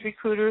with these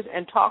recruiters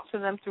and talk to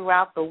them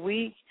throughout the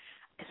week,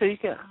 so you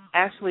can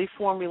actually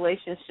form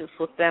relationships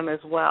with them as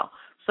well.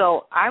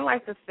 So I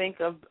like to think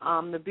of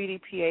the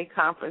BDPA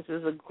conference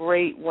as a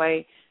great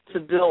way to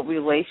build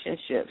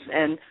relationships,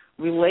 and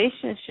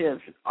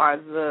relationships are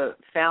the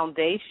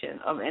foundation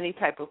of any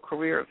type of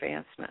career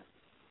advancement.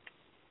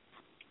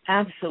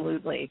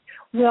 Absolutely.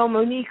 Well,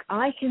 Monique,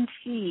 I can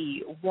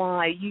see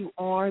why you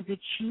are the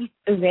chief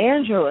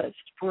evangelist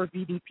for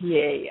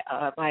BDPA.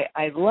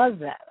 I love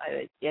that,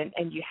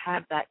 and you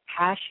have that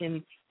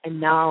passion and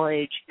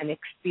knowledge and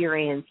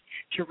experience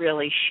to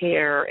really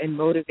share and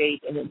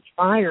motivate and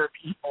inspire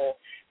people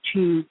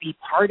to be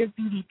part of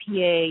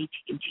BDPA,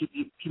 to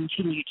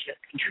continue to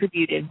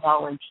contribute and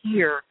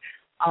volunteer.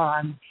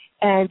 And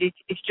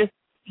it's just,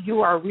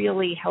 you are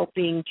really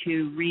helping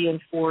to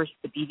reinforce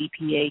the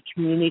BDPA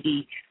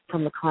community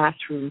from the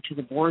classroom to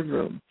the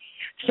boardroom.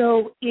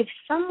 So if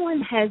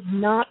someone has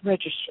not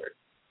registered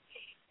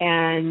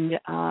and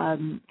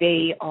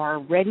they are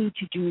ready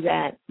to do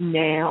that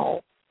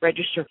now,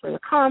 register for the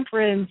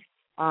conference,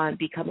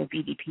 become a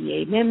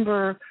BDPA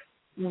member,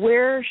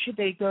 where should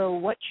they go?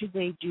 What should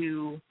they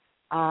do?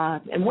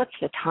 And what's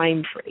the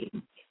time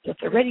frame? So if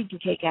they're ready to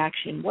take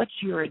action,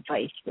 what's your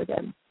advice for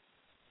them?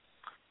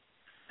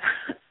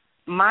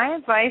 My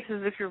advice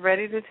is if you're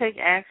ready to take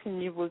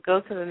action, you would go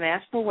to the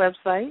national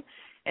website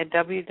at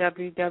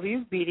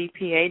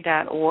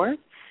www.bdpa.org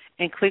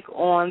and click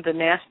on the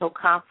National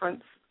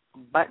Conference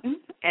button,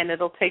 and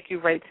it'll take you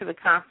right to the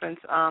conference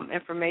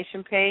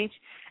information page,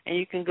 and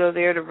you can go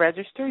there to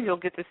register. You'll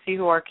get to see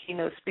who our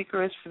keynote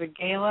speaker is for the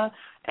gala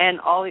and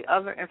all the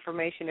other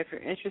information. If you're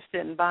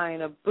interested in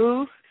buying a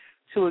booth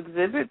to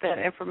exhibit, that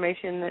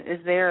information is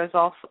there as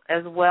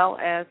well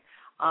as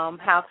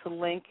how to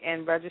link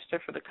and register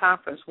for the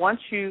conference.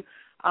 Once you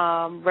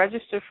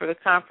register for the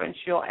conference,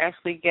 you'll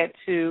actually get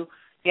to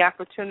the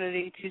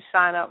opportunity to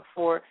sign up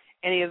for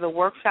any of the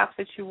workshops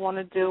that you want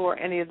to do or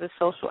any of the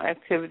social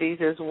activities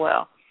as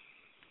well.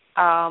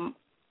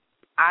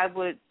 I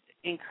would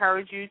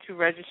encourage you to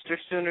register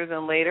sooner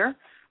than later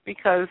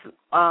because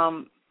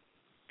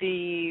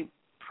the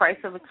price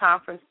of the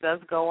conference does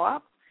go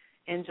up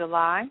in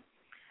July.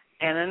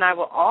 And then I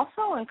will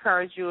also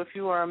encourage you, if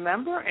you are a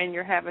member and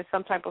you're having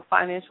some type of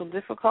financial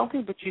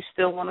difficulty but you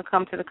still want to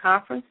come to the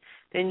conference,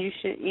 then you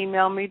should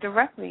email me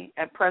directly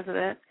at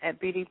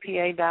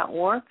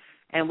president@bdpa.org,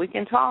 and we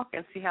can talk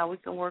and see how we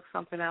can work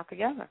something out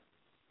together.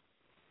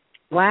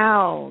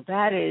 Wow,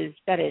 that is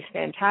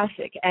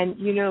fantastic. And,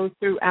 you know,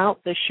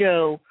 throughout the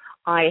show,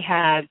 I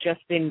have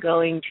just been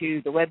going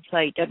to the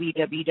website,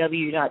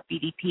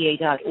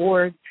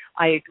 www.bdpa.org.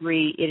 I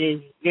agree, it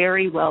is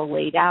very well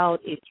laid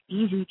out. It's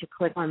easy to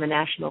click on the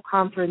National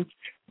Conference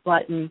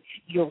button.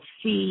 You'll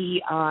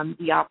see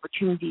the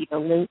opportunity, the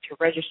link to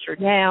register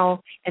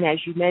now. And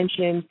as you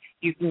mentioned,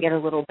 you can get a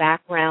little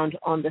background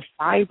on the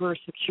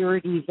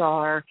cybersecurity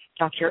czar,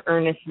 Dr.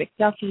 Ernest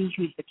McDuffie,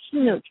 who's the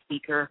keynote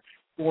speaker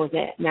for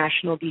the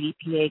National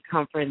BDPA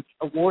Conference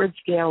Awards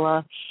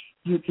Gala.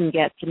 You can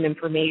get some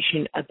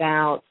information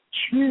about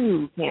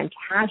two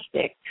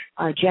fantastic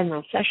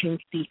general session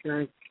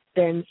speakers,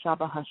 Ben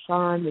Sabah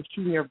Hassan, the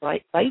Senior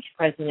Vice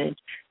President,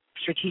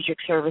 Strategic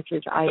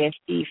Services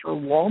ISD for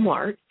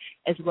Walmart,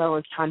 as well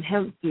as Tom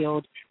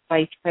Hempfield,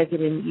 Vice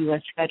President,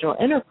 U.S. Federal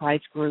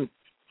Enterprise Group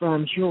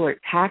from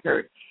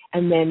Hewlett-Packard.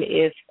 And then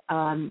if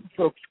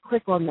folks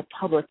click on the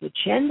public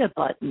agenda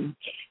button,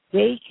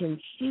 they can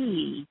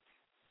see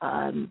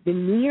the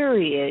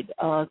myriad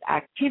of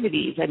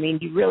activities. I mean,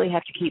 you really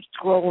have to keep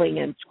scrolling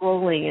and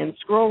scrolling and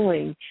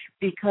scrolling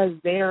because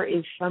there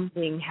is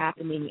something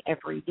happening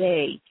every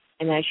day.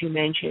 And as you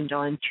mentioned,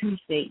 on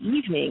Tuesday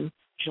evening,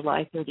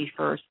 July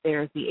 31st,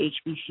 there's the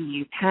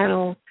HBCU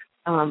panel.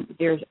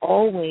 There's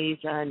always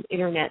an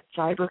internet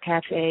cyber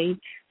cafe,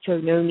 so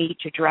no need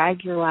to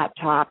drag your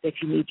laptop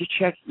if you need to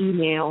check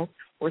email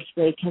or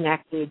stay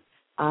connected.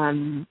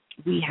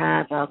 We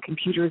have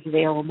computers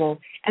available.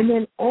 And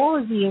then all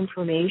of the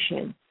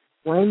information,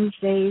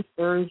 Wednesday,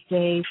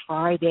 Thursday,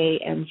 Friday,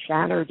 and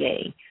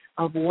Saturday,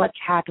 of what's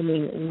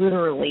happening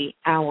literally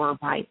hour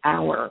by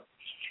hour.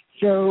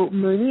 So,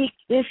 Monique,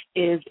 this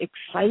is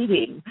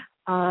exciting.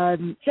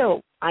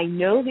 So I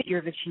know that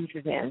you're the chief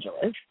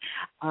evangelist,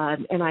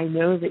 and I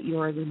know that you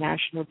are the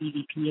National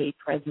BDPA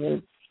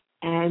president,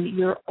 and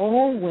you're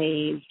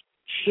always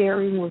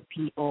sharing with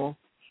people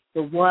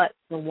the what,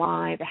 the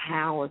why, the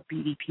how of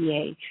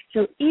BDPA.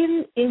 So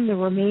in the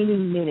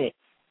remaining minute,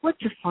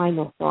 what's a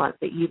final thought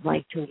that you'd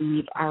like to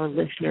leave our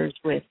listeners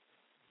with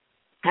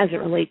as it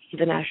relates to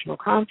the national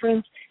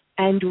conference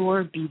and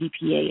or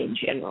BDPA in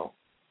general?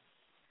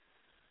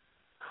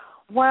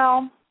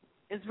 Well,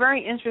 it's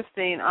very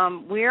interesting.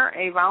 We're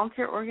a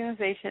volunteer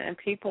organization, and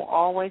people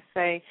always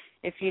say,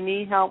 if you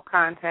need help,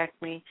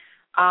 contact me.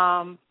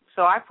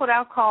 So I put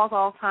out calls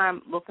all the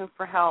time looking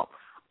for help.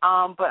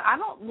 But I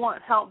don't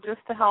want help just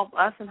to help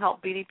us and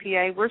help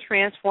BDPA. We're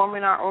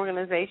transforming our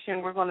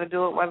organization. We're going to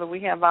do it whether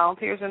we have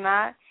volunteers or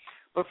not.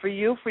 But for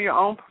you, for your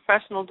own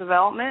professional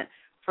development,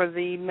 for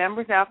the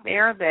members out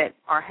there that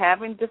are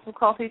having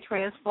difficulty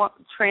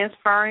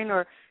transferring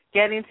or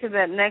getting to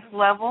that next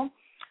level,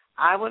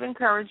 I would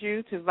encourage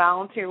you to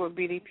volunteer with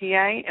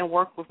BDPA and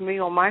work with me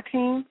on my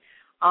team,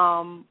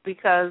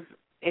 because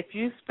if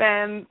you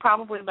spend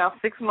probably about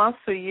 6 months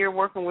to a year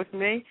working with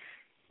me,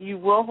 you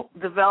will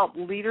develop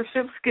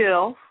leadership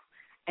skills,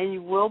 and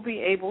you will be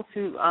able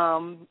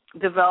to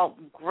develop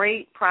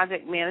great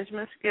project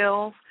management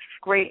skills,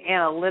 great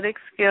analytic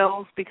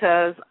skills,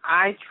 because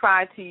I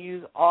try to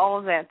use all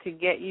of that to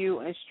get you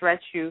and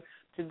stretch you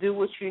to do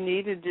what you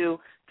need to do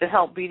to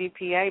help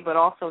BDPA, but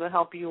also to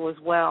help you as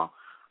well.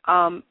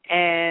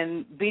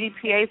 And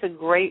BDPA is a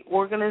great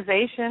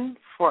organization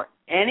for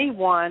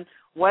anyone,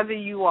 whether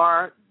you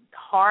are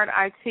hard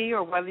IT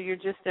or whether you're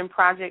just in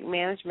project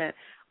management.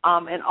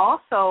 And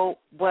also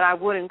what I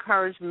would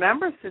encourage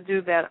members to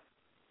do that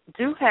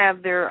do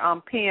have their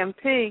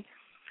PMP,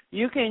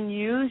 you can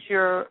use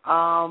your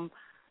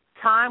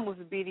time with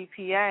the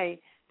BDPA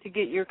to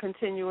get your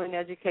continuing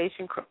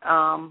education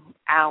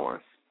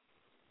hours.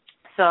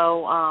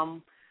 So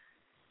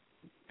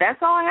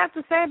that's all I have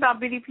to say about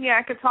BDPA.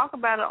 I could talk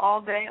about it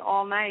all day,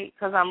 all night,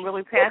 because I'm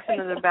really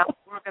passionate about the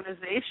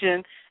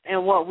organization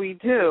and what we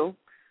do.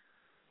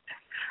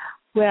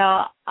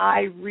 Well,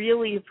 I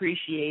really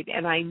appreciate,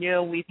 and I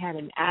know we've had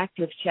an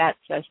active chat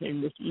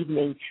session this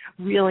evening,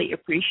 really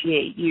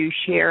appreciate you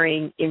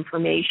sharing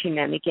information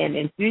and, again,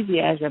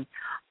 enthusiasm.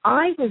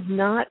 I was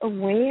not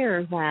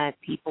aware that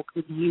people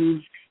could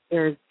use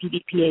their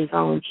BDPA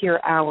volunteer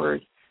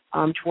hours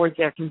towards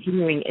their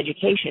continuing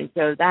education.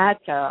 So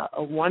that's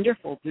a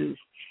wonderful boost.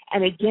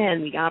 And,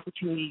 again, the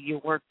opportunity to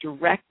work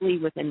directly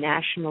with a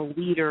national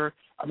leader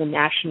of a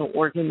national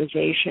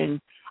organization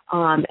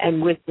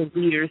and with the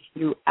leaders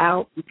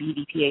throughout the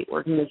BDPA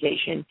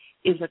organization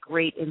is a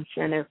great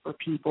incentive for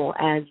people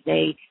as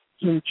they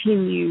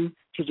continue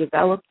to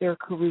develop their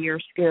career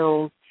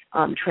skills,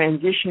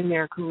 transition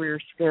their career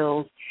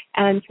skills,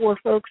 and for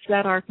folks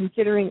that are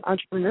considering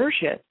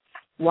entrepreneurship.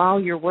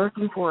 While you're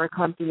working for a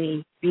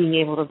company, being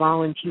able to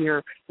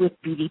volunteer with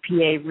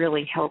BDPA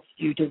really helps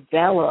you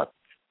develop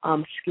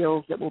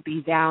skills that will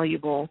be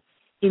valuable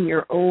in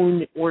your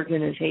own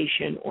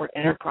organization or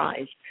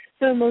enterprise.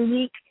 So,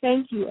 Monique,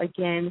 thank you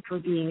again for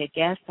being a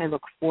guest. I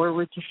look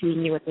forward to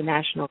seeing you at the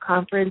National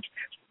Conference,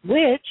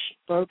 which,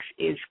 folks,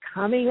 is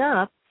coming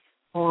up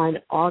on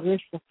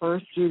August the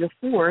 1st through the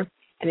 4th,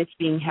 and it's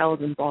being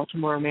held in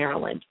Baltimore,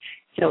 Maryland.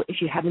 So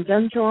if you haven't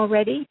done so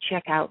already,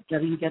 check out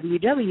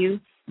www.bdpa.org.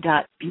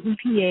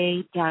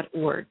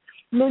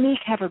 Monique,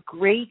 have a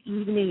great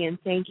evening, and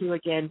thank you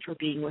again for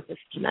being with us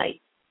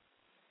tonight.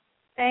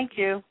 Thank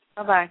you.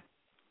 Bye-bye.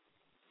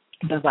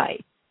 Bye-bye.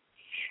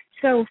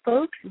 So,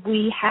 folks,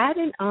 we had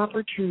an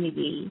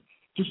opportunity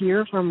to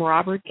hear from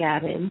Robert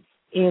Gavin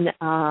in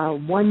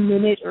 1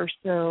 minute or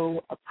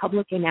so, a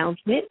public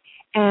announcement,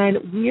 and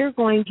we're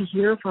going to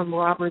hear from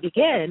Robert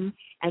again,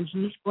 and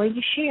he's going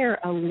to share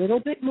a little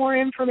bit more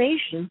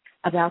information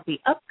about the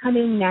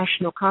upcoming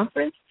national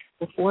conference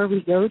before we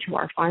go to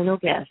our final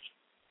guest.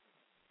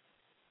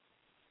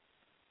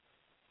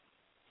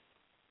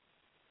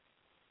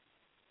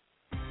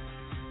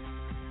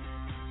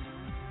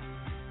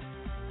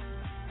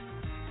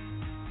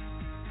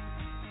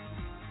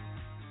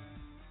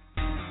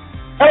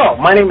 Hello,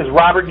 my name is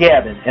Robert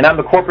Gavin, and I'm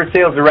the Corporate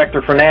Sales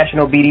Director for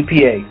National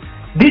BDPA.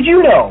 Did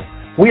you know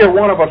we are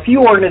one of a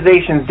few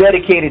organizations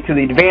dedicated to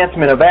the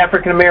advancement of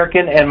African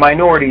American and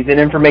minorities in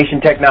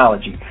information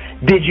technology?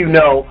 Did you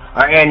know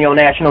our annual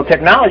National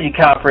Technology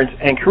Conference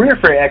and Career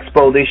Fair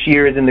Expo this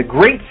year is in the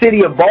great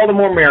city of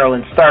Baltimore,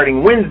 Maryland,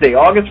 starting Wednesday,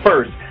 August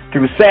 1st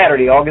through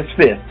Saturday, August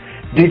 5th?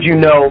 Did you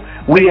know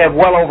we have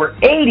well over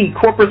 80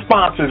 corporate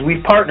sponsors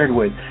we've partnered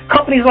with?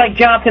 Companies like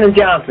Johnson &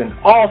 Johnson,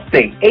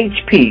 Allstate,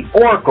 HP,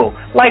 Oracle,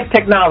 Life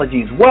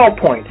Technologies,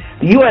 WellPoint,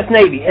 the U.S.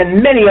 Navy,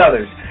 and many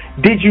others.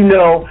 Did you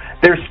know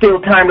there's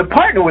still time to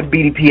partner with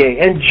BDPA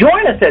and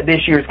join us at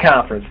this year's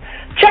conference?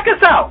 Check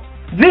us out.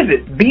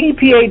 Visit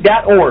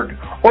bdpa.org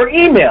or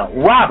email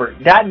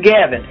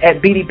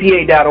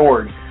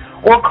robert.gavin@bdpa.org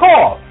or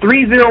call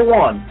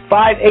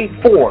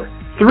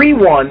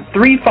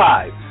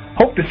 301-584-3135.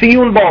 Hope to see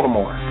you in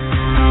Baltimore.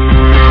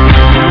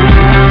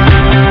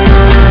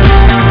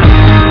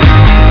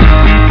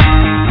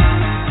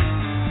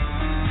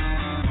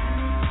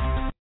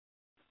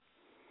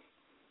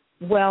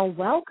 Well,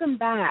 welcome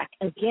back.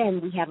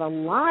 Again, we have a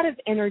lot of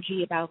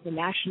energy about the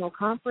national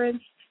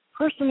conference,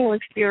 personal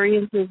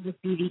experiences with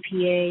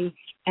BDPA,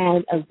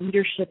 and a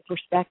leadership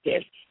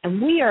perspective.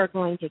 And we are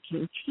going to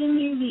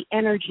continue the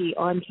energy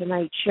on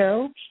tonight's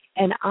show,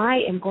 and I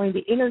am going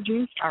to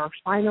introduce our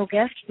final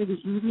guest for the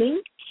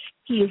evening.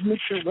 He is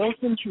Mr.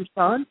 Wilson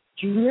Toussaint,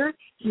 Jr.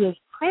 He is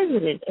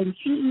President and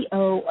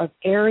CEO of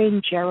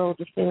Aaron Gerald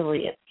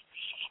Affiliates.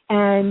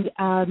 And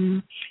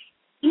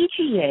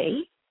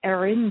EGA,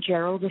 Aaron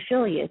Gerald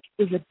Affiliates,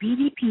 is a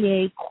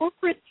BDPA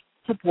corporate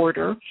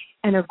supporter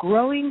and a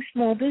growing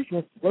small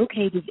business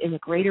located in the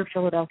greater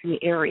Philadelphia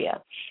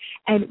area.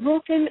 And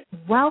Wilson,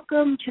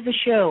 welcome to the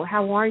show.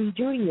 How are you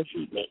doing this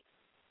evening?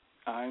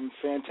 I'm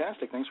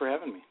fantastic. Thanks for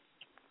having me.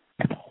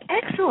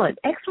 Excellent,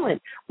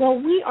 excellent. Well,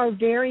 we are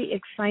very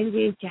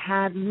excited to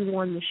have you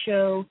on the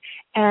show,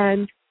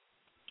 and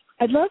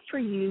I'd love for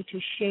you to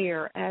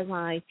share, as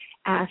I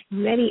asked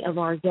many of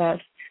our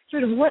guests,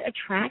 sort of what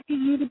attracted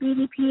you to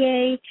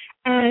BDPA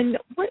and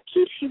what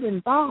keeps you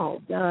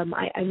involved.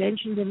 I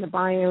mentioned in the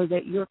bio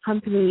that your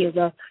company is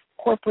a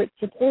corporate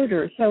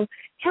supporter, so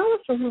tell us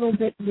a little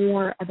bit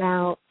more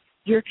about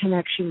your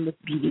connection with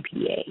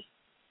BDPA.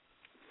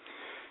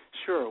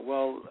 Sure.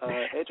 Well,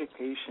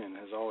 education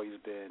has always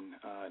been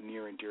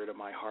near and dear to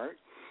my heart,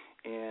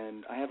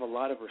 and I have a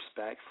lot of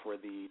respect for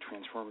the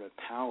transformative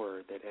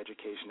power that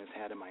education has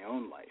had in my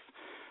own life.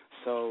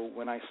 So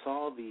when I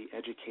saw the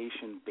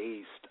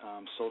education-based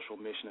social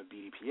mission of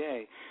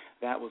BDPA,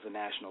 that was a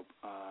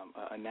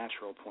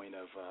natural point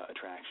of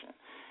attraction.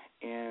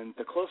 And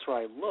the closer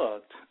I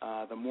looked,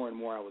 the more and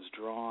more I was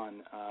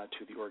drawn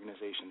to the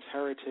organization's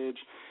heritage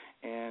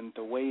and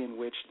the way in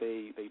which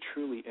they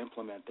truly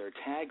implement their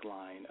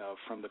tagline of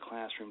from the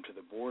classroom to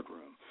the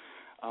boardroom.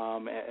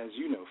 As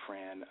you know,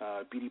 Fran,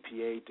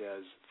 BDPA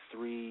does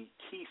three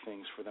key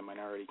things for the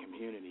minority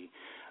community.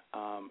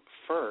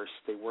 First,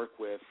 they work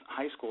with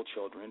high school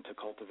children to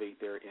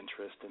cultivate their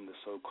interest in the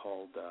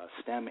so-called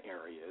STEM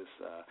areas,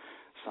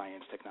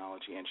 science,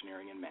 technology,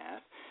 engineering, and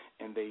math,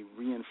 and they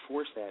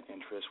reinforce that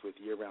interest with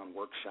year-round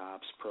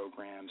workshops,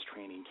 programs,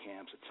 training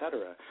camps, et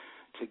cetera,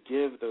 to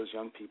give those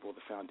young people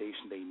the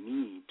foundation they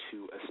need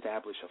to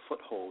establish a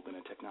foothold in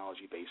a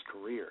technology-based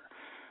career.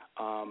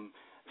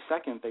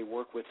 Second, they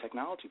work with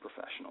technology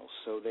professionals,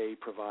 so they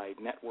provide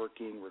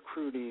networking,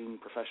 recruiting,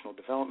 professional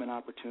development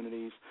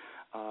opportunities,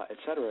 et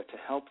cetera, to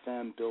help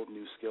them build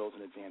new skills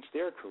and advance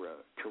their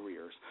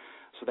careers.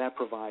 So that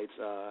provides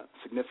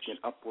significant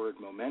upward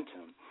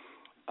momentum.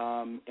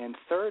 And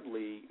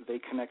thirdly,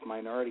 they connect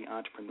minority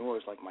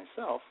entrepreneurs like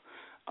myself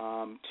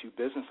to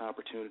business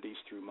opportunities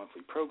through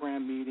monthly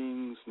program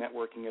meetings,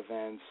 networking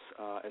events,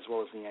 as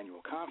well as the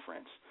annual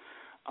conference.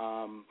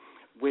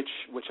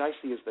 Which I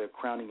see as the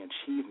crowning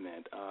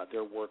achievement,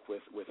 their work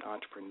with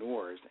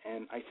entrepreneurs.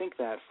 And I think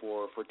that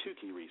for two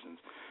key reasons.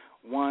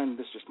 One,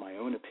 this is just my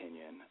own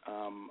opinion.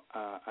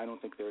 I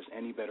don't think there's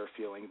any better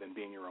feeling than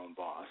being your own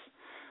boss.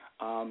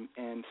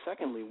 And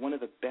secondly, one of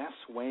the best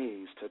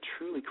ways to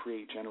truly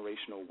create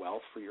generational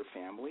wealth for your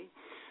family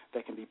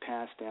that can be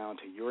passed down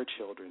to your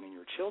children and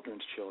your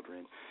children's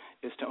children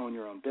is to own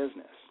your own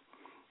business.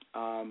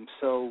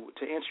 So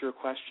to answer your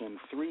question,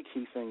 three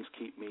key things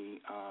keep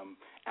me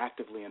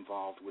actively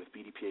involved with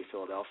BDPA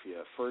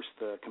Philadelphia. First,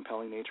 the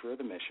compelling nature of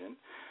the mission.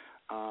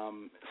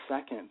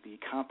 Second, the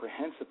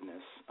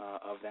comprehensiveness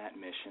of that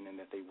mission and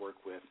that they work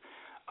with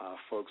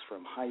folks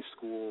from high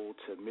school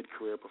to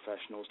mid-career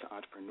professionals to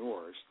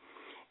entrepreneurs.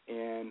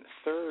 And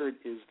third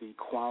is the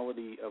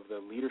quality of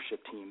the leadership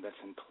team that's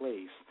in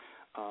place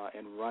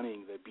and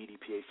running the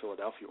BDPA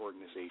Philadelphia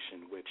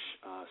organization, which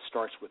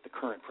starts with the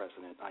current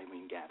president,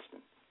 Eileen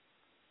Gadsden.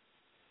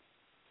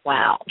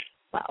 Wow,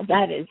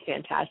 that is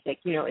fantastic.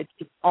 You know,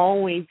 it's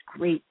always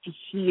great to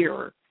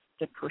hear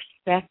the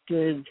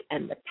perspectives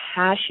and the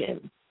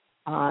passion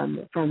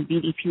from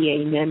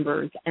BDPA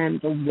members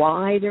and the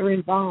why they're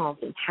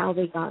involved and how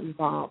they got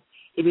involved.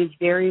 It is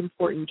very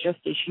important, just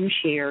as you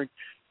shared,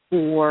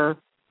 for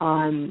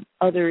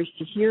others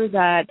to hear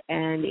that,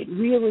 and it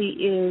really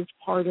is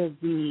part of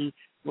the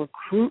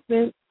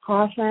recruitment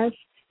process.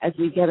 As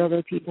we get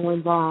other people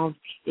involved,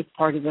 it's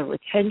part of the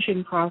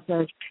retention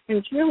process, and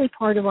it's really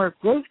part of our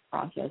growth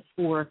process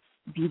for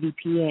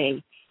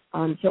BDPA.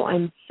 So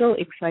I'm so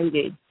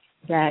excited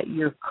that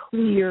you're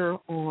clear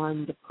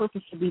on the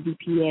purpose of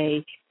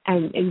BDPA,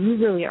 and you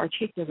really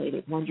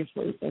articulated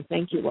wonderfully, so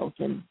thank you,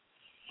 Wilson.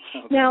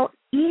 Okay. Now,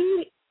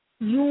 in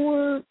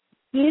your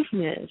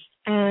business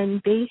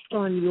and based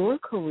on your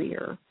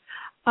career,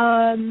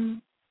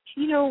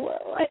 you know,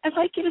 I'd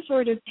like you to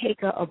sort of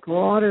take a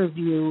broader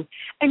view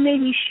and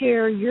maybe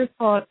share your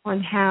thoughts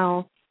on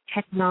how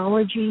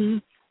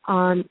technology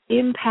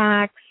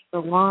impacts the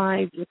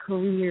lives, the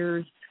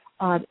careers,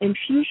 and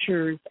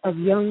futures of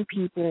young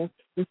people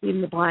within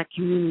the Black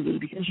community,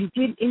 because you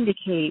did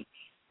indicate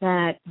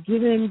that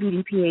given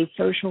BDPA's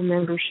social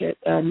membership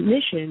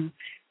mission,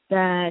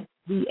 that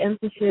the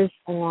emphasis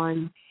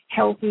on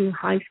helping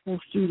high school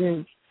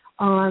students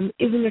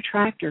is an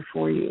attractor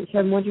for you. So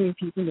I'm wondering if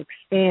you can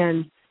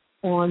expand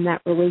on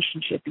that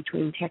relationship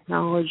between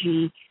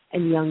technology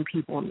and young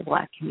people in the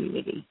Black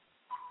community?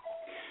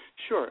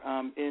 Sure.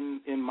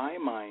 In my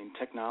mind,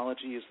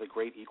 technology is the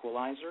great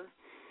equalizer.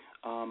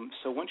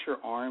 So once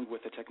you're armed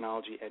with a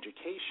technology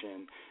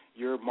education,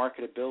 your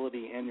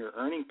marketability and your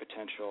earning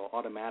potential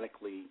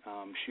automatically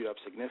shoot up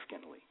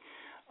significantly.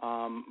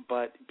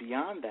 But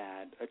beyond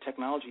that, a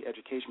technology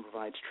education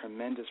provides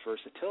tremendous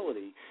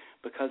versatility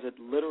because it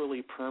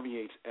literally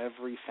permeates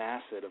every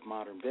facet of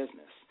modern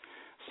business.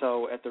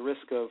 So at the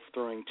risk of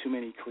throwing too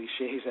many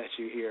cliches at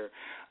you here,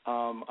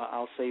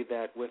 I'll say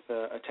that with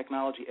a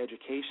technology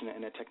education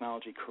and a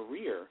technology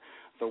career,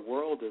 the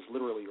world is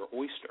literally your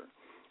oyster.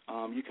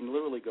 You can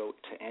literally go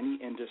to any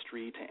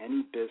industry, to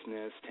any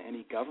business, to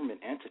any government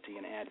entity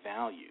and add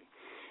value.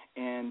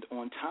 And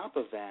on top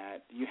of that,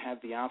 you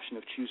have the option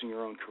of choosing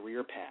your own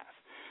career path.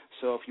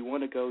 So if you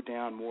want to go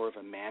down more of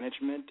a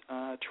management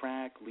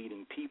track,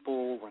 leading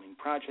people, running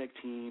project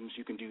teams,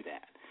 you can do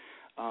that.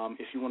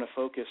 If you want to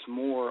focus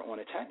more on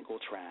a technical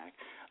track,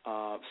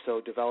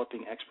 so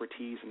developing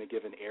expertise in a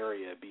given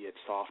area, be it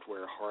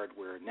software,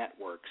 hardware,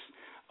 networks,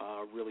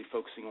 really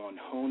focusing on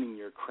honing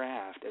your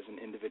craft as an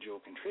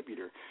individual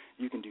contributor,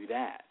 you can do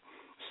that.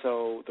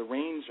 So the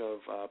range of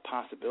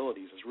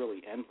possibilities is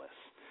really endless.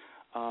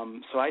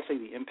 So I say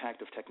the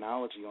impact of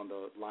technology on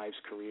the lives,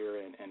 career,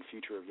 and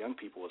future of young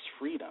people is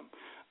freedom,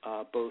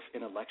 both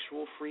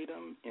intellectual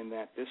freedom in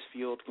that this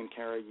field can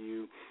carry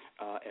you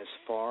as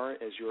far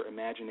as your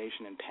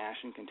imagination and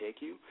passion can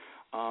take you,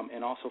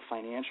 and also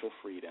financial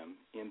freedom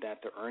in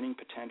that the earning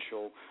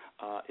potential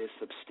is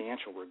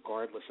substantial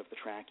regardless of the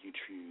track you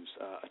choose,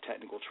 a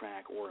technical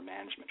track or a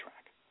management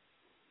track.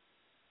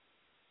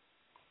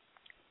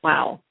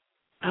 Wow.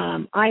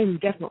 I'm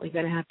definitely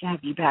going to have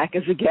you back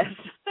as a guest.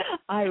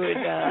 I would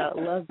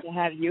love to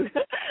have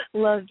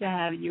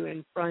you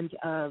in front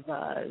of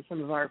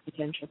some of our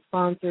potential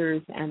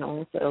sponsors and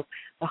also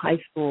the high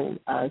school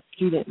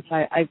students.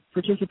 I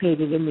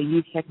participated in the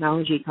Youth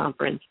Technology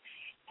Conference,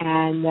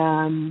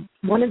 and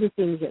one of the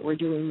things that we're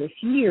doing this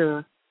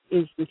year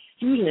is the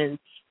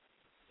students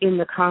in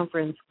the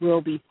conference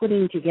will be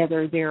putting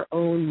together their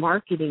own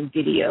marketing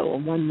video, a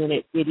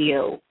 1-minute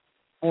video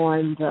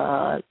on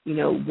the,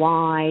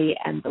 why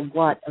and the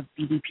what of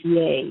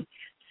BDPA,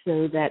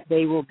 so that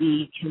they will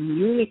be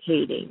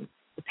communicating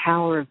the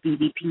power of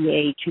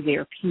BDPA to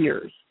their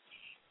peers.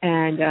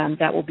 And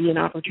that will be an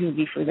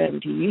opportunity for them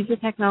to use the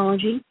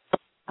technology,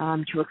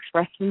 to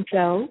express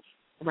themselves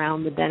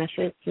around the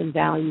benefits and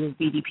value of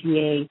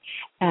BDPA,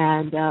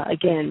 and,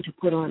 again, to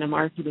put on a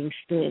marketing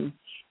spin.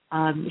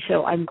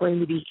 So I'm going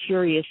to be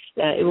curious,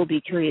 it will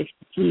be curious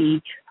to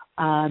see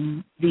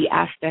the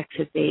aspects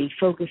that they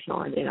focus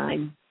on, and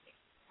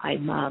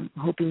I'm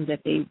hoping that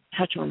they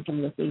touch on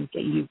some of the things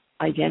that you've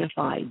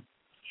identified.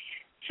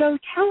 So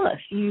tell us,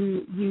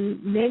 you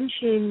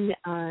mentioned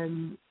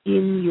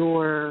in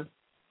your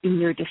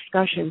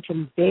discussion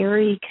some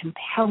very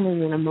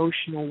compelling and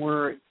emotional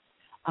words: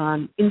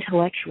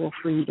 intellectual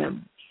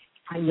freedom,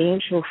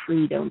 financial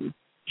freedom,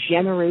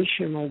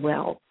 generational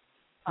wealth,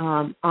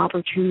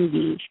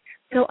 opportunities.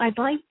 So I'd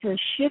like to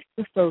shift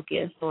the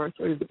focus, or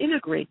sort of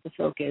integrate the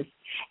focus,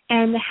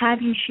 and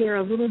have you share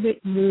a little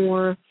bit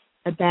more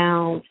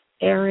about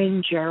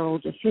Aaron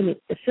Gerald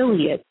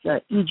Affiliates,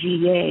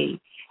 EGA,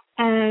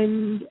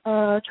 and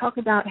talk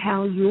about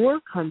how your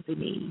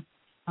company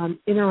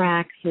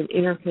interacts and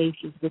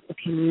interfaces with the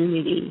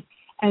community,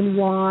 and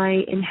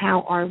why and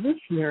how our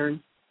listeners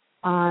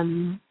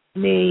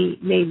may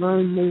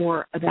learn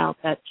more about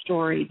that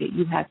story that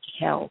you have to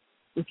tell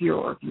with your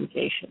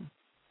organization.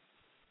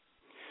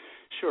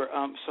 Sure.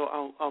 So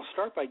I'll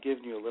start by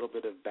giving you a little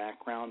bit of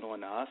background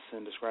on us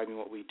and describing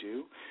what we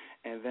do,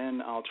 and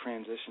then I'll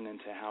transition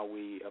into how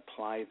we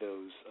apply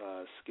those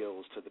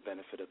skills to the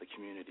benefit of the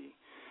community.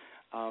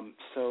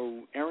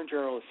 So Aaron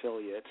Gerald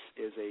Affiliates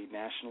is a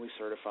nationally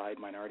certified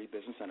minority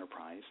business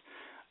enterprise.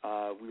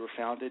 We were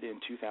founded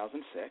in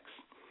 2006,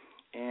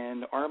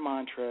 and our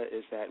mantra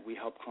is that we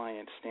help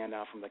clients stand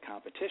out from the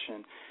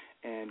competition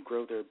and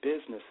grow their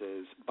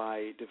businesses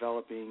by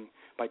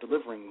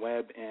delivering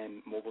web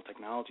and mobile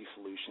technology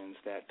solutions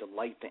that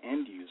delight the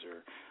end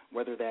user,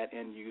 whether that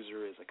end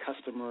user is a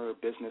customer,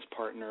 business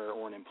partner,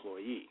 or an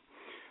employee.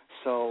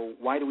 So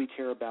why do we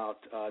care about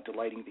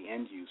delighting the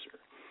end user?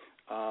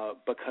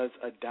 Because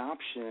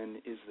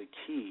adoption is the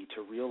key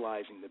to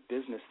realizing the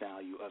business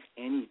value of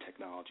any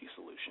technology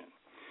solution.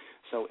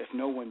 So if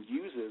no one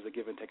uses a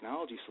given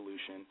technology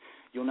solution,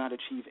 you'll not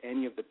achieve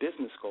any of the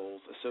business goals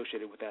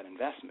associated with that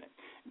investment,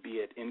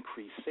 be it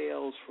increased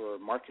sales for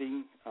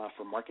marketing,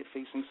 for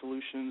market-facing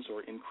solutions,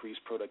 or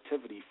increased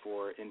productivity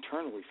for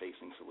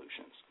internally-facing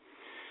solutions.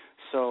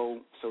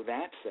 So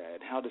that said,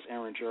 how does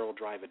Aaron Gerald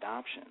drive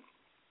adoption?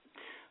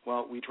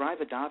 Well, we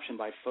drive adoption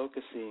by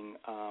focusing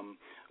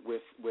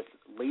with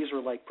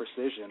laser-like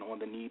precision on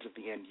the needs of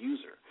the end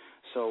user.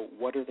 So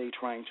what are they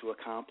trying to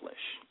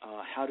accomplish?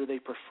 How do they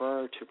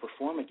prefer to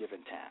perform a given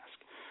task?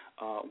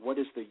 what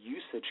is the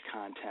usage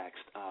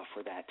context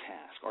for that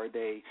task? Are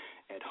they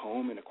at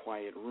home in a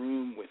quiet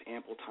room with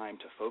ample time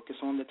to focus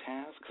on the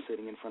task,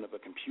 sitting in front of a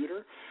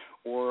computer,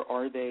 or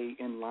are they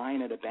in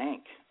line at a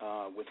bank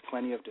with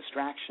plenty of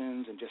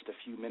distractions and just a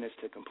few minutes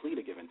to complete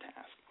a given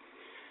task?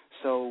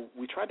 So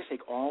we try to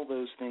take all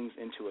those things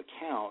into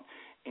account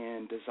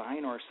and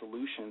design our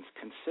solutions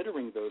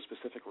considering those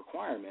specific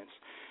requirements,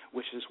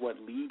 which is what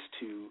leads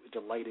to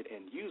delighted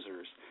end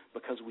users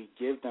because we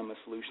give them a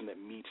solution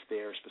that meets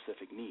their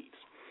specific needs.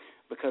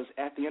 Because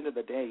at the end of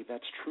the day,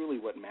 that's truly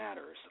what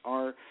matters.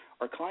 Our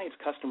clients'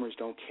 customers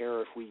don't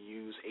care if we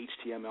use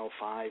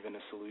HTML5 in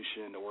a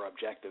solution or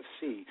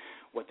Objective-C.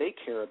 What they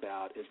care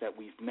about is that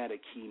we've met a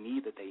key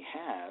need that they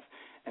have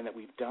and that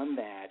we've done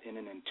that in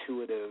an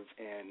intuitive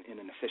and in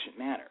an efficient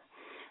manner.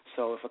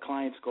 So if a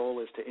client's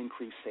goal is to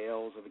increase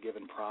sales of a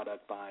given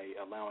product by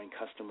allowing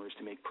customers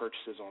to make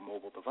purchases on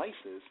mobile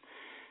devices,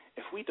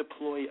 if we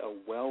deploy a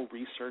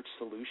well-researched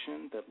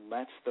solution that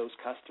lets those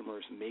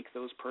customers make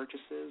those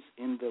purchases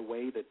in the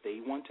way that they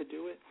want to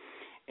do it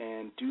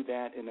and do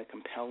that in a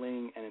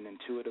compelling and an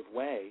intuitive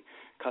way,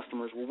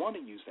 customers will want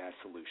to use that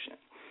solution.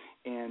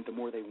 And the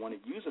more they want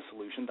to use a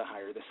solution, the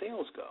higher the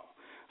sales go.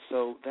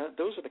 So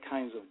those are the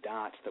kinds of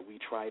dots that we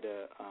try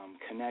to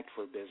connect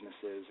for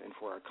businesses and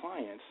for our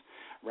clients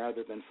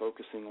rather than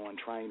focusing on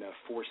trying to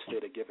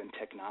force-fit a given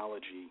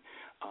technology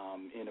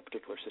in a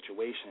particular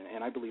situation.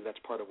 And I believe that's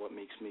part of what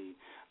makes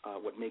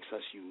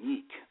us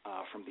unique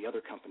from the other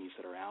companies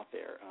that are out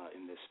there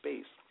in this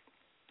space.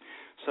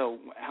 So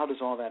how does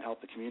all that help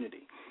the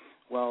community?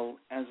 Well,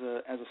 as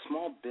a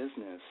small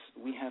business,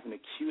 we have an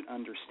acute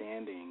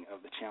understanding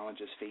of the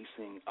challenges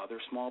facing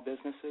other small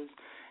businesses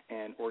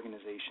and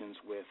organizations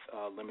with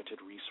limited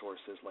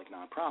resources like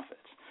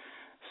nonprofits.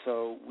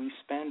 So we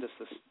spend a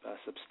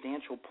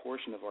substantial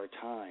portion of our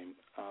time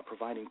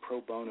providing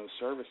pro bono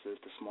services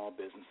to small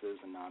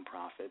businesses and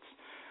nonprofits,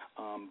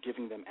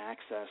 giving them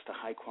access to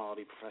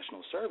high-quality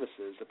professional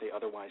services that they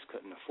otherwise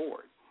couldn't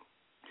afford.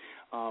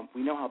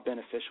 We know how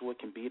beneficial it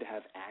can be to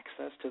have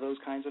access to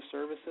those kinds of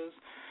services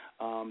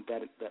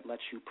that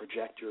lets you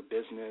project your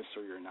business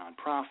or your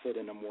nonprofit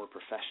in a more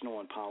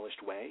professional and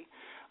polished way.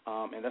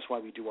 And that's why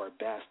we do our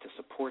best to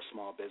support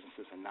small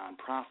businesses and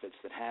nonprofits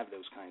that have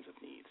those kinds of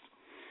needs.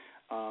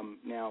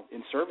 Now,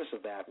 in service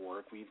of that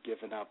work, we've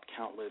given up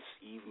countless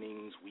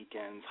evenings,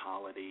 weekends,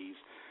 holidays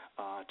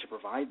to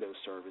provide those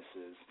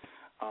services.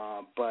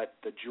 But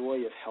the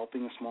joy of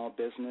helping a small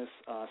business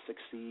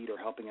succeed or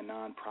helping a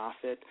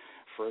nonprofit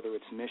further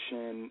its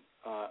mission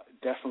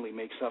definitely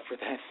makes up for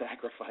that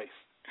sacrifice.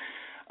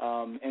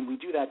 And we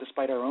do that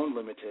despite our own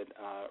limited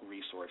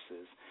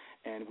resources,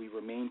 and we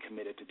remain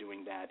committed to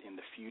doing that in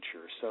the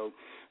future. So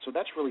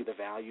that's really the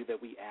value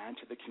that we add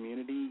to the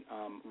community,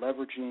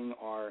 leveraging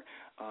our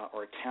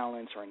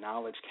talents, our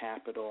knowledge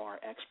capital, our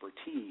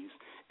expertise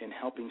in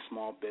helping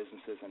small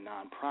businesses and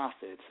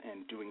nonprofits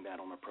and doing that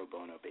on a pro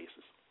bono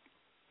basis.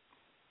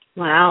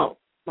 Wow,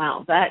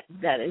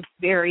 that is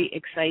very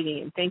exciting,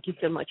 and thank you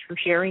so much for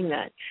sharing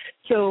that.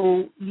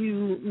 So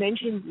you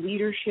mentioned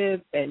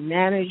leadership and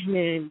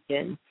management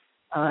and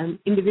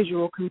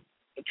individual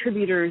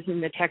contributors in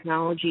the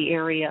technology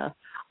area.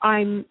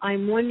 I'm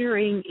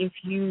wondering if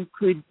you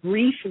could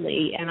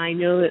briefly, and I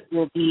know it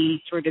will be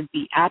sort of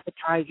the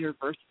appetizer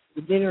versus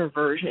the dinner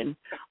version,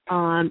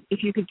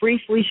 if you could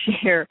briefly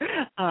share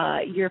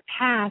your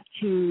path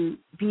to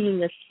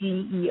being a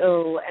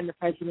CEO and the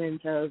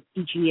president of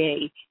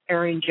EGA,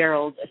 Aaron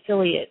Gerald's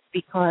affiliate,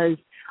 because,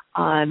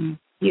 as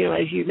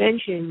you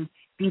mentioned,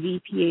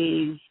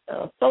 BDPA's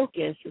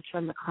focus is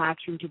from the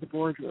classroom to the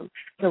boardroom.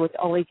 So it's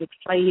always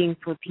exciting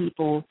for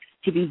people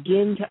to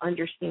begin to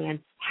understand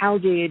how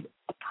did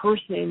a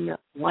person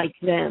like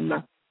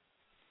them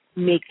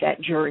make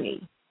that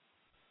journey.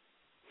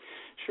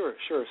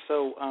 Sure.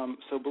 So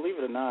believe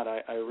it or not,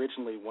 I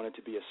originally wanted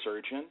to be a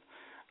surgeon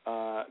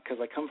because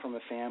I come from a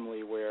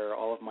family where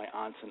all of my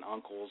aunts and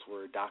uncles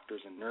were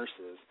doctors and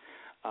nurses.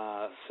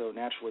 So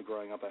naturally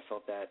growing up, I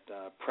felt that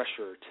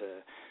pressure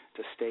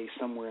to stay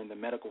somewhere in the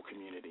medical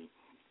community.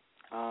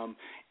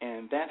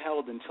 And that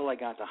held until I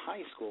got to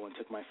high school and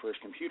took my first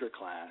computer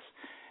class.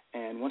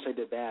 And once I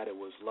did that, it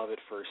was love at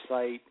first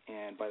sight.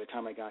 And by the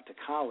time I got to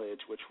college,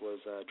 which was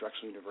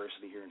Drexel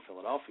University here in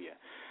Philadelphia,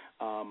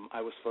 I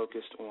was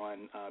focused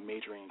on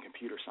majoring in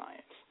computer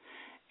science.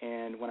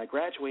 And when I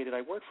graduated,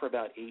 I worked for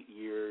about 8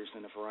 years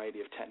in a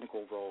variety of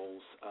technical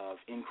roles of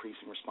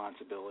increasing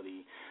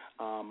responsibility,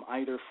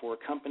 either for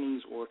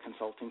companies or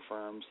consulting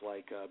firms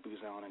like Booz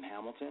Allen and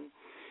Hamilton.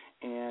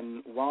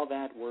 And while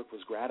that work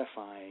was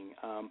gratifying,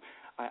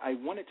 I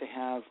wanted to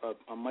have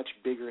a much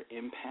bigger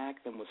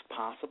impact than was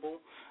possible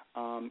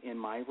in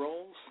my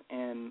roles,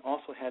 and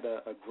also had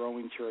a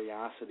growing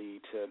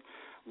curiosity to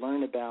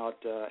learn about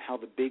how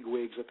the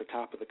bigwigs at the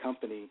top of the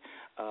company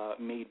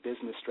made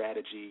business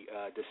strategy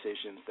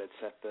decisions that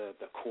set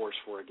the course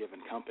for a given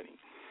company.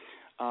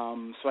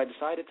 So I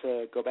decided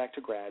to go back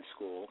to grad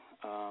school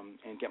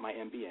and get my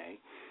MBA.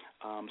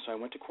 So I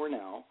went to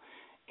Cornell,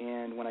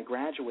 and when I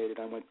graduated,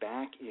 I went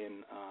back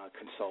in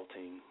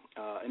consulting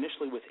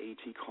initially with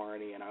A.T.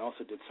 Kearney, and I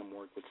also did some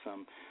work with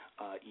some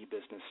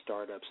e-business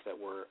startups that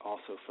were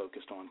also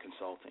focused on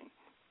consulting.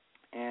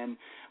 And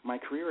my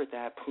career at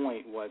that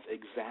point was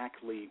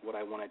exactly what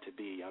I wanted to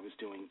be. I was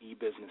doing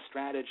e-business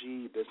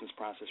strategy, business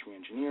process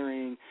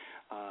reengineering,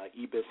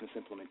 e-business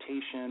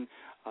implementation,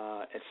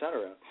 et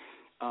cetera.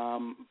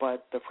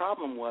 But the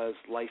problem was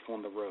life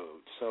on the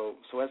road. So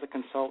as a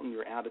consultant,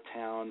 you're out of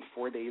town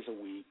 4 days a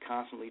week,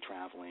 constantly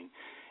traveling.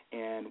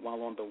 And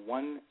while on the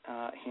one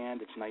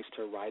hand, it's nice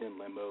to ride in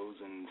limos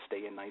and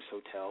stay in nice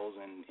hotels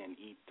and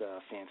eat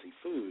fancy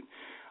food,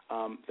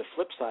 the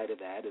flip side of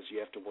that is you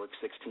have to work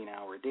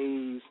 16-hour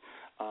days.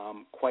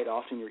 Quite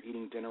often you're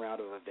eating dinner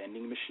out of a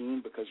vending machine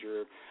because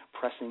you're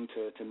pressing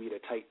to meet a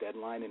tight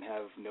deadline and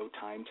have no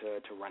time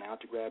to run out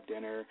to grab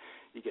dinner.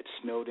 You get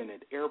snowed in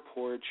at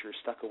airports. You're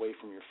stuck away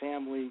from your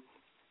family.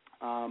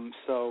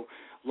 So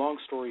long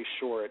story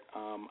short,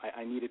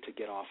 I needed to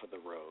get off of the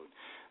road.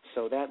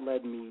 So that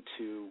led me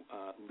to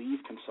leave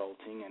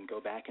consulting and go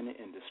back into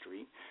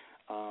industry.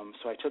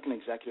 So I took an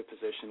executive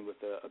position with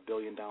a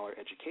billion-dollar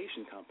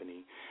education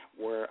company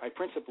where I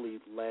principally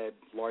led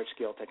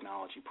large-scale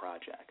technology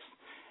projects.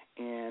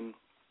 And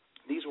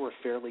these were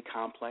fairly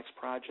complex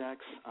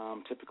projects,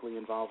 typically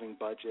involving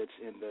budgets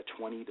in the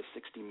 $20 to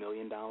 $60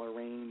 million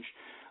range,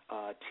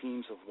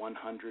 teams of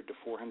 100 to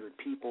 400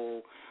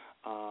 people,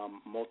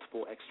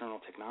 multiple external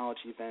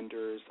technology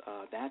vendors,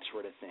 that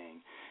sort of thing.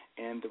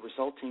 And the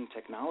resulting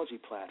technology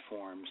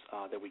platforms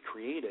that we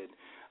created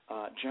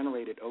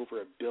generated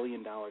over $1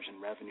 billion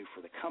in revenue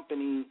for the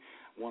company,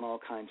 won all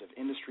kinds of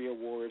industry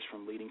awards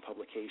from leading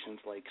publications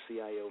like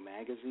CIO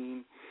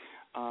Magazine.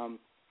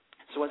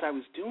 So as I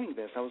was doing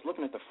this, I was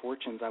looking at the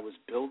fortunes I was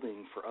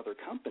building for other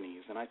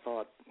companies, and I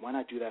thought, why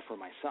not do that for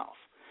myself?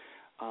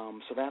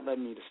 So that led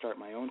me to start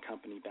my own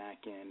company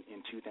back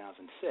in 2006,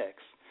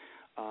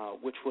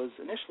 which was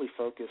initially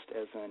focused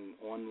as an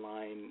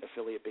online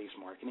affiliate-based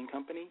marketing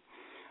company.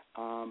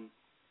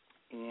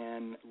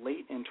 And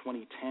late in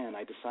 2010,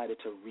 I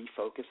decided to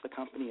refocus the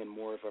company in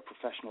more of a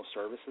professional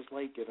services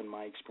light, given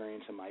my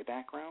experience and my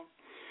background.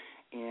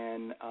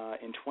 And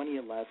in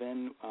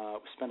 2011,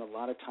 spent a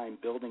lot of time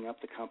building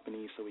up the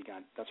company. So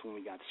that's when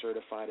we got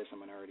certified as a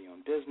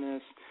minority-owned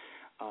business.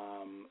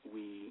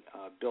 We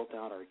built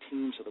out our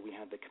team so that we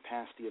had the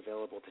capacity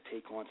available to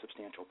take on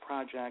substantial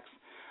projects,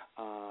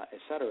 et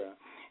cetera,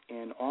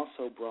 and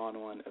also brought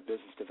on a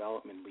business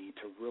development lead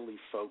to really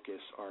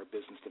focus our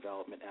business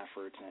development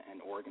efforts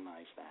and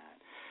organize that.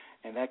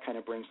 And that kind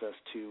of brings us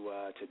to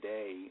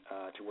today,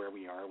 to where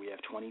we are. We have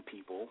 20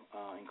 people,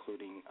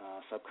 including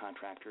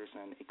subcontractors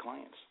and 8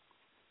 clients.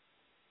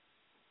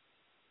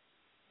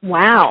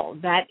 Wow,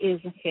 that is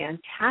a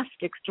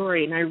fantastic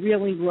story, and I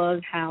really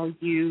love how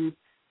you,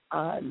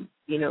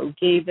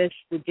 gave us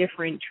the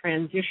different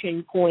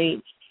transition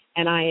points.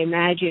 And I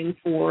imagine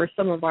for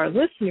some of our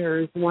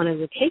listeners, one of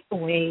the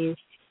takeaways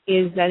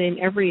is that in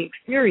every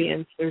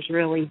experience, there's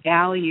really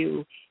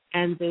value,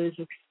 and those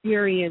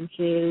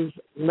experiences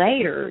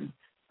layered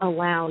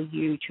allow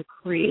you to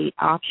create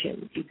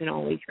options. You can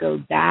always go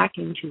back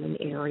into an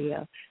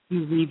area.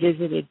 You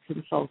revisited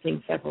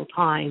consulting several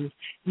times.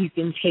 You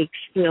can take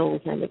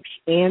skills and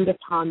expand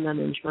upon them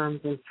in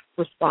terms of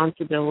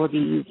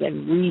responsibilities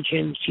and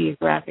regions,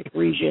 geographic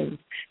regions.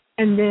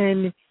 And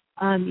then,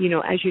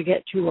 as you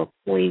get to a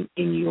point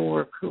in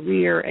your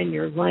career and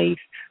your life,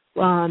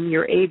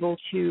 you're able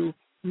to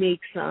make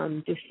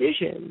some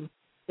decisions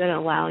that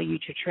allow you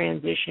to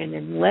transition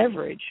and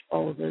leverage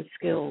all of those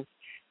skills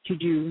to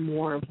do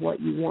more of what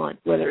you want,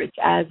 whether it's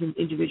as an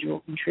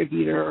individual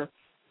contributor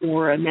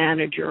or a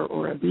manager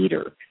or a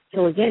leader.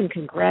 So again,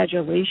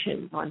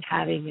 congratulations on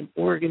having an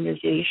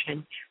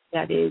organization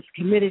that is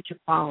committed to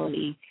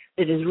quality,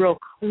 that is real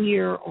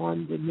clear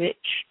on the niche,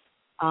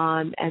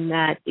 and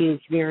that is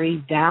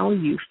very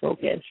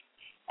value-focused.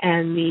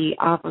 And the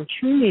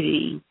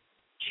opportunity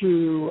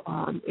to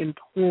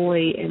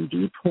employ and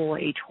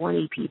deploy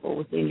 20 people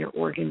within your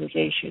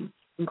organization,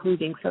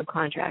 including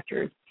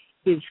subcontractors,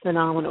 is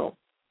phenomenal.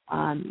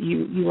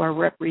 You are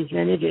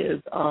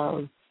representative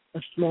of a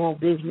small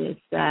business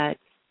that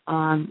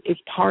is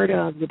part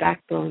of the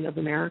backbone of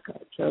America.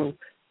 So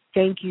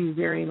thank you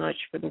very much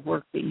for the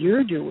work that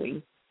you're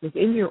doing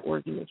within your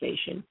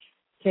organization.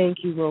 Thank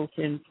you,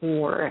 Wilson,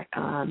 for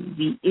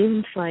the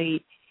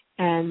insight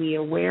and the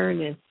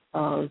awareness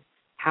of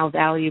how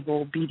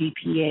valuable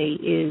BDPA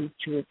is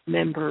to its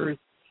members.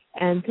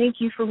 And thank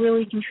you for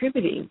really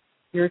contributing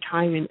your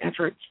time and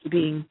efforts to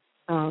being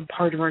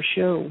part of our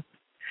show.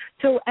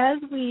 So as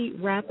we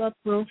wrap up,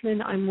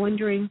 Wilson, I'm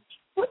wondering,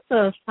 what's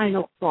the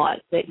final thought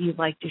that you'd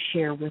like to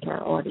share with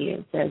our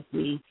audience as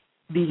we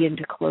begin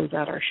to close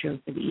out our show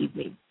for the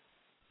evening?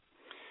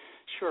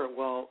 Sure.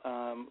 Well,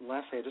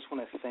 lastly, I just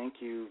want to thank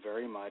you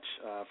very much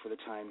for the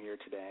time here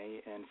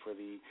today and for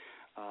the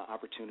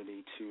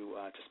opportunity to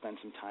spend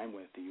some time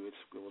with you. It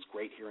was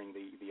great hearing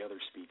the other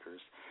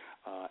speakers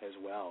as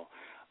well.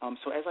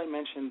 So as I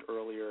mentioned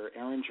earlier,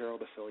 Aaron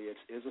Gerald Affiliates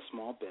is a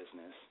small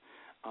business.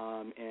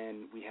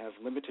 and we have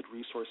limited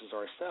resources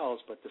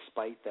ourselves, but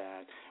despite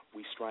that,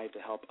 we strive to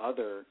help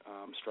other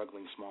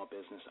struggling small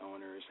business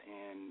owners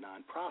and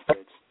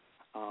nonprofits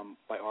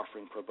by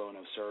offering pro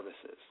bono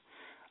services.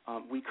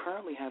 We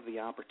currently have the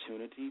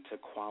opportunity to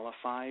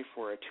qualify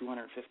for a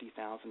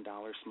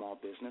 $250,000 small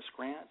business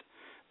grant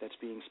that's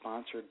being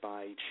sponsored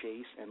by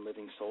Chase and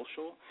Living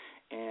Social,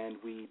 and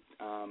we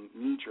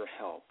need your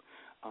help.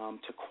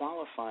 To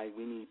qualify,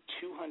 we need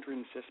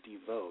 250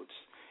 votes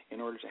in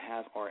order to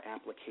have our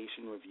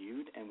application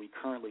reviewed, and we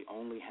currently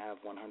only have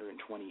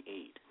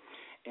 128.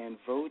 And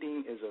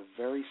voting is a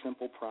very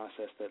simple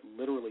process that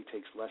literally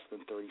takes less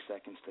than 30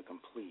 seconds to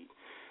complete.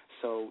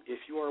 So if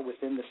you are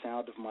within the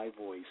sound of my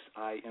voice,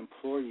 I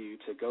implore you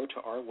to go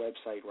to our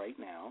website right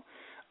now,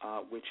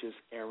 which is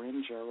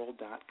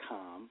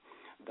eringerald.com.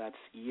 That's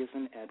E as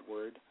in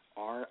Edward,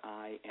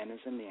 R-I-N as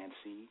in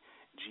Nancy,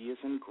 G as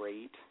in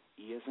Great,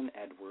 E as in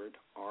Edward,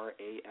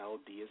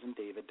 R-A-L-D as in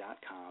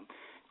David.com.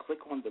 Click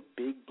on the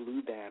big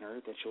blue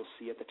banner that you'll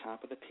see at the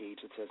top of the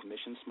page that says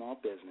Mission Small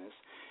Business,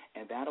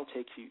 and that'll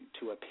take you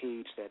to a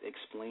page that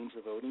explains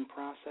the voting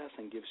process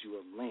and gives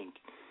you a link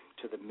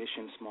to the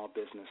Mission Small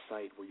Business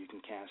site where you can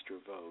cast your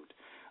vote.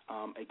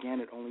 Again,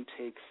 it only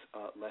takes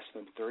less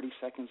than 30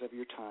 seconds of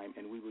your time,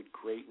 and we would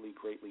greatly,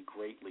 greatly,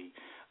 greatly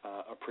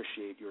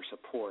appreciate your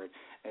support,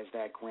 as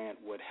that grant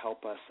would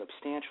help us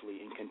substantially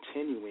in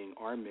continuing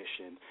our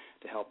mission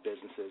to help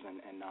businesses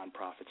and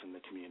nonprofits in the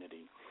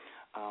community.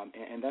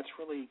 And that's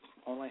really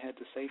all I had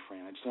to say,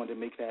 Fran. I just wanted to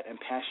make that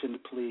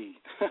impassioned plea.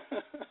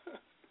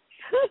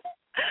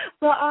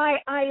 Well,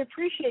 I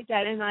appreciate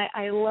that, and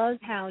I love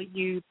how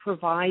you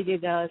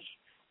provided us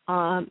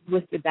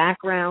with the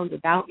background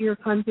about your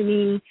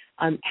company,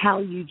 how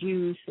you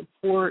do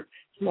support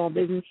small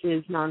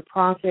businesses,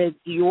 nonprofits,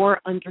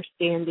 your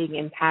understanding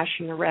and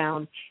passion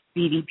around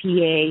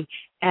BDPA.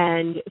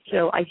 And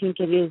so I think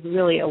it is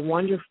really a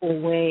wonderful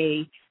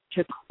way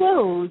to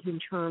close in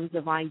terms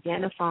of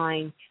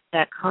identifying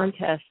that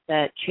contest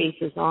that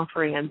Chase is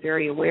offering. I'm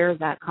very aware of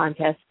that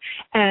contest.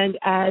 And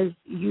as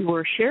you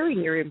were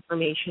sharing your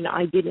information,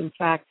 I did in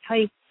fact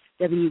type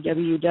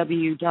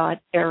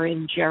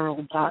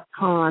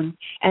www.eringerald.com,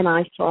 and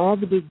I saw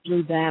the big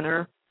blue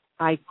banner.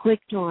 I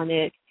clicked on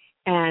it,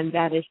 and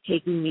that is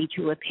taking me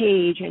to a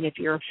page. And if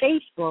you're a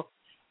Facebook,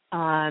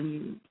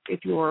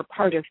 if you're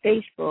part of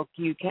Facebook,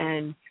 you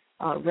can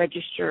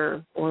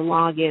register or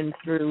log in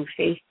through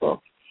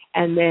Facebook.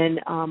 And then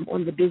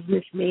on the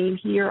business name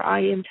here,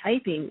 I am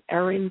typing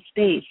Erin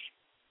space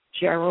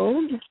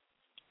Gerald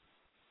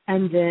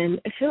and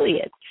then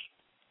affiliates.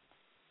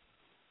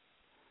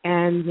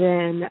 And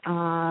then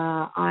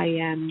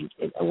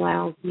it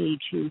allows me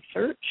to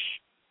search.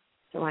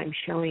 So I'm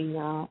showing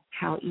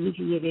how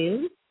easy it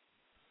is.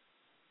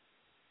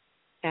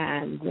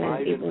 And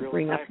then it will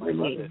bring up my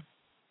name.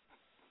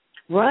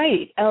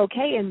 Right.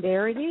 Okay. And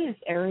there it is.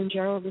 Erin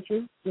Gerald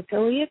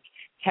Affiliates,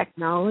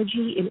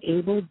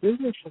 Technology-Enabled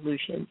Business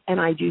Solutions. And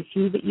I do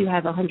see that you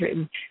have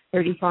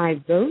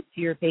 135 votes.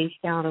 You're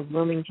based out of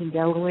Wilmington,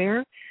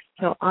 Delaware.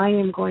 So I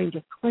am going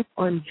to click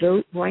on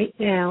vote right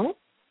now.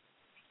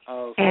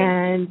 Okay.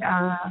 And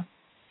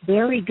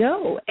there we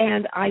go.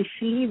 And I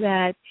see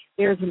that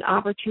there's an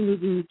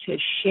opportunity to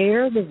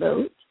share the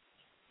vote.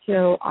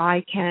 So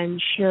I can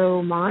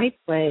show my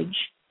pledge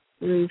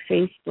through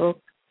Facebook,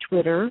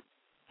 Twitter,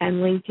 and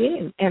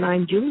LinkedIn. And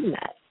I'm doing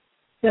that.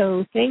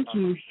 So thank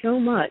you so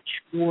much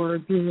for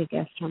being a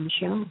guest on the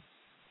show.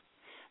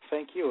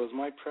 Thank you. It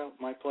was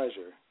my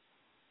pleasure.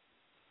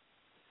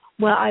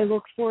 Well, I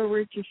look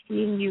forward to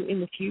seeing you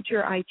in the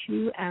future. I,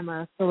 too, am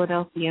a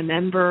Philadelphia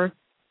member.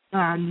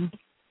 I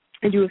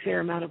do a fair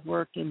amount of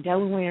work in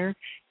Delaware,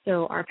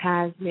 so our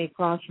paths may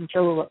cross in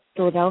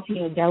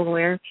Philadelphia and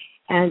Delaware.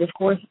 And, of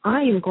course,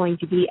 I am going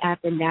to be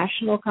at the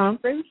national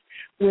conference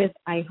with,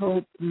 I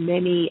hope,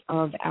 many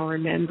of our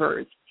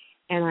members.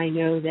 And I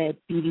know that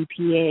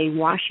BDPA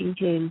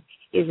Washington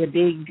is a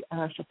big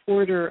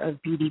supporter of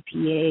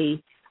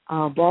BDPA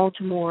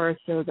Baltimore,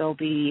 so there'll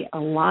be a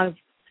lot of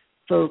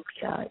folks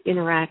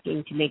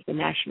interacting to make the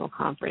national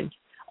conference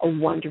a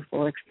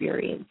wonderful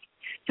experience.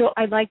 So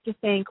I'd like to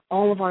thank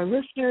all of our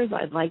listeners.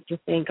 I'd like to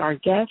thank our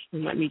guests,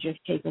 and let me just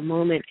take a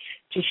moment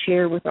to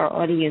share with our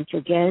audience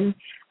again.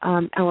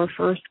 Our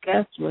first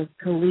guest was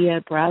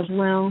Kalia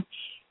Braswell.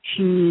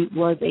 She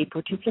was a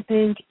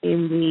participant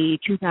in the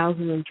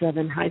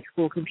 2007 high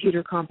school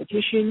computer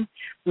competition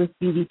with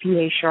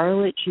BDPA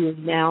Charlotte. She is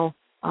now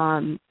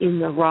in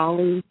the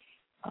Raleigh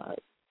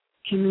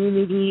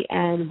community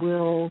and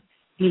will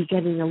be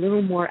getting a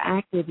little more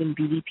active in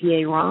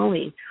BDPA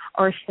Raleigh.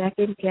 Our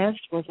second guest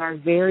was our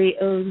very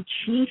own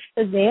chief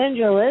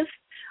evangelist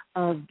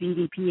of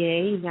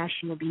BDPA,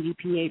 National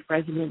BDPA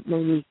President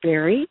Monique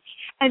Berry,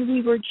 and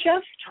we were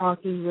just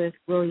talking with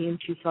William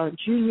Toussaint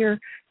Jr.,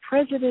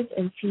 President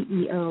and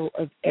CEO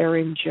of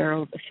Erin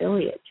Gerald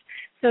Affiliates.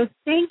 So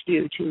thank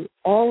you to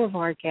all of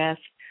our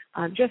guests.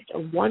 Just a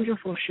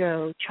wonderful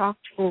show,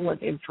 chocked full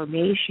of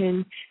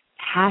information,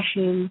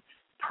 passion,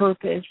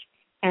 purpose,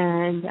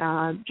 and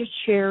just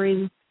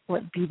sharing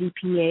what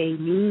BDPA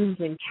means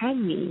and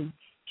can mean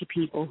to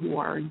people who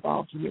are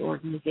involved in the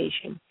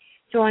organization.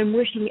 So I'm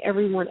wishing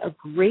everyone a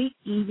great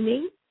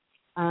evening.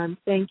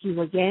 Thank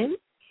you again.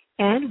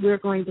 And we're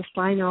going to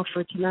sign off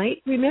for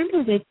tonight.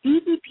 Remember that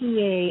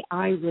BDPA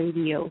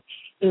iRadio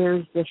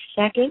airs the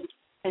second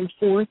and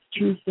fourth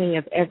Tuesday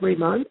of every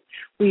month.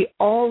 We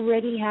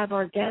already have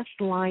our guests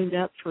lined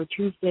up for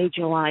Tuesday,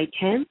 July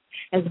 10th,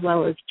 as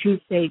well as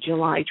Tuesday,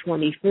 July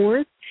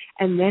 24th,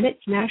 and then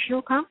it's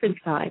National Conference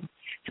time.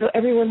 So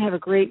everyone have a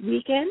great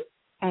weekend,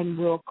 and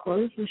we'll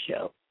close the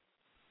show.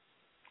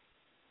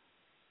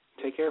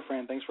 Take care,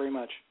 Fran. Thanks very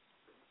much.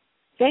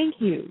 Thank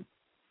you.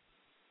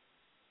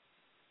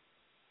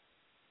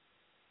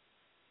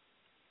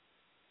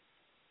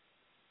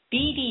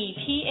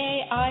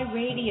 BDPA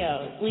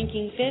iRadio,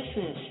 linking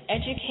business,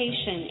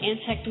 education, and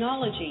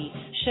technology,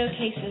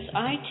 showcases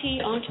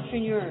IT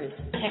entrepreneurs,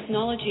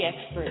 technology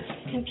experts,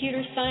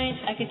 computer science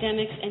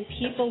academics, and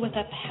people with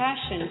a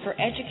passion for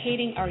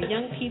educating our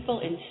young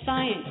people in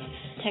science,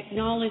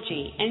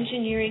 technology,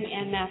 engineering,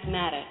 and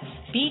mathematics.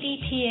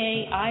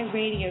 BDPA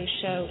iRadio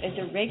Show is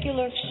a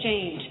regular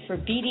exchange for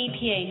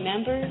BDPA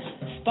members,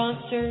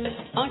 sponsors,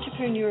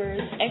 entrepreneurs,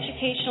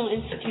 educational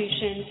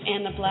institutions,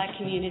 and the Black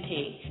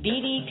community.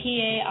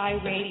 BDPA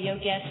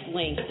iRadio guests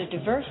link the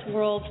diverse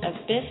worlds of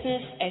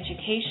business,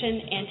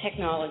 education, and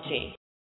technology.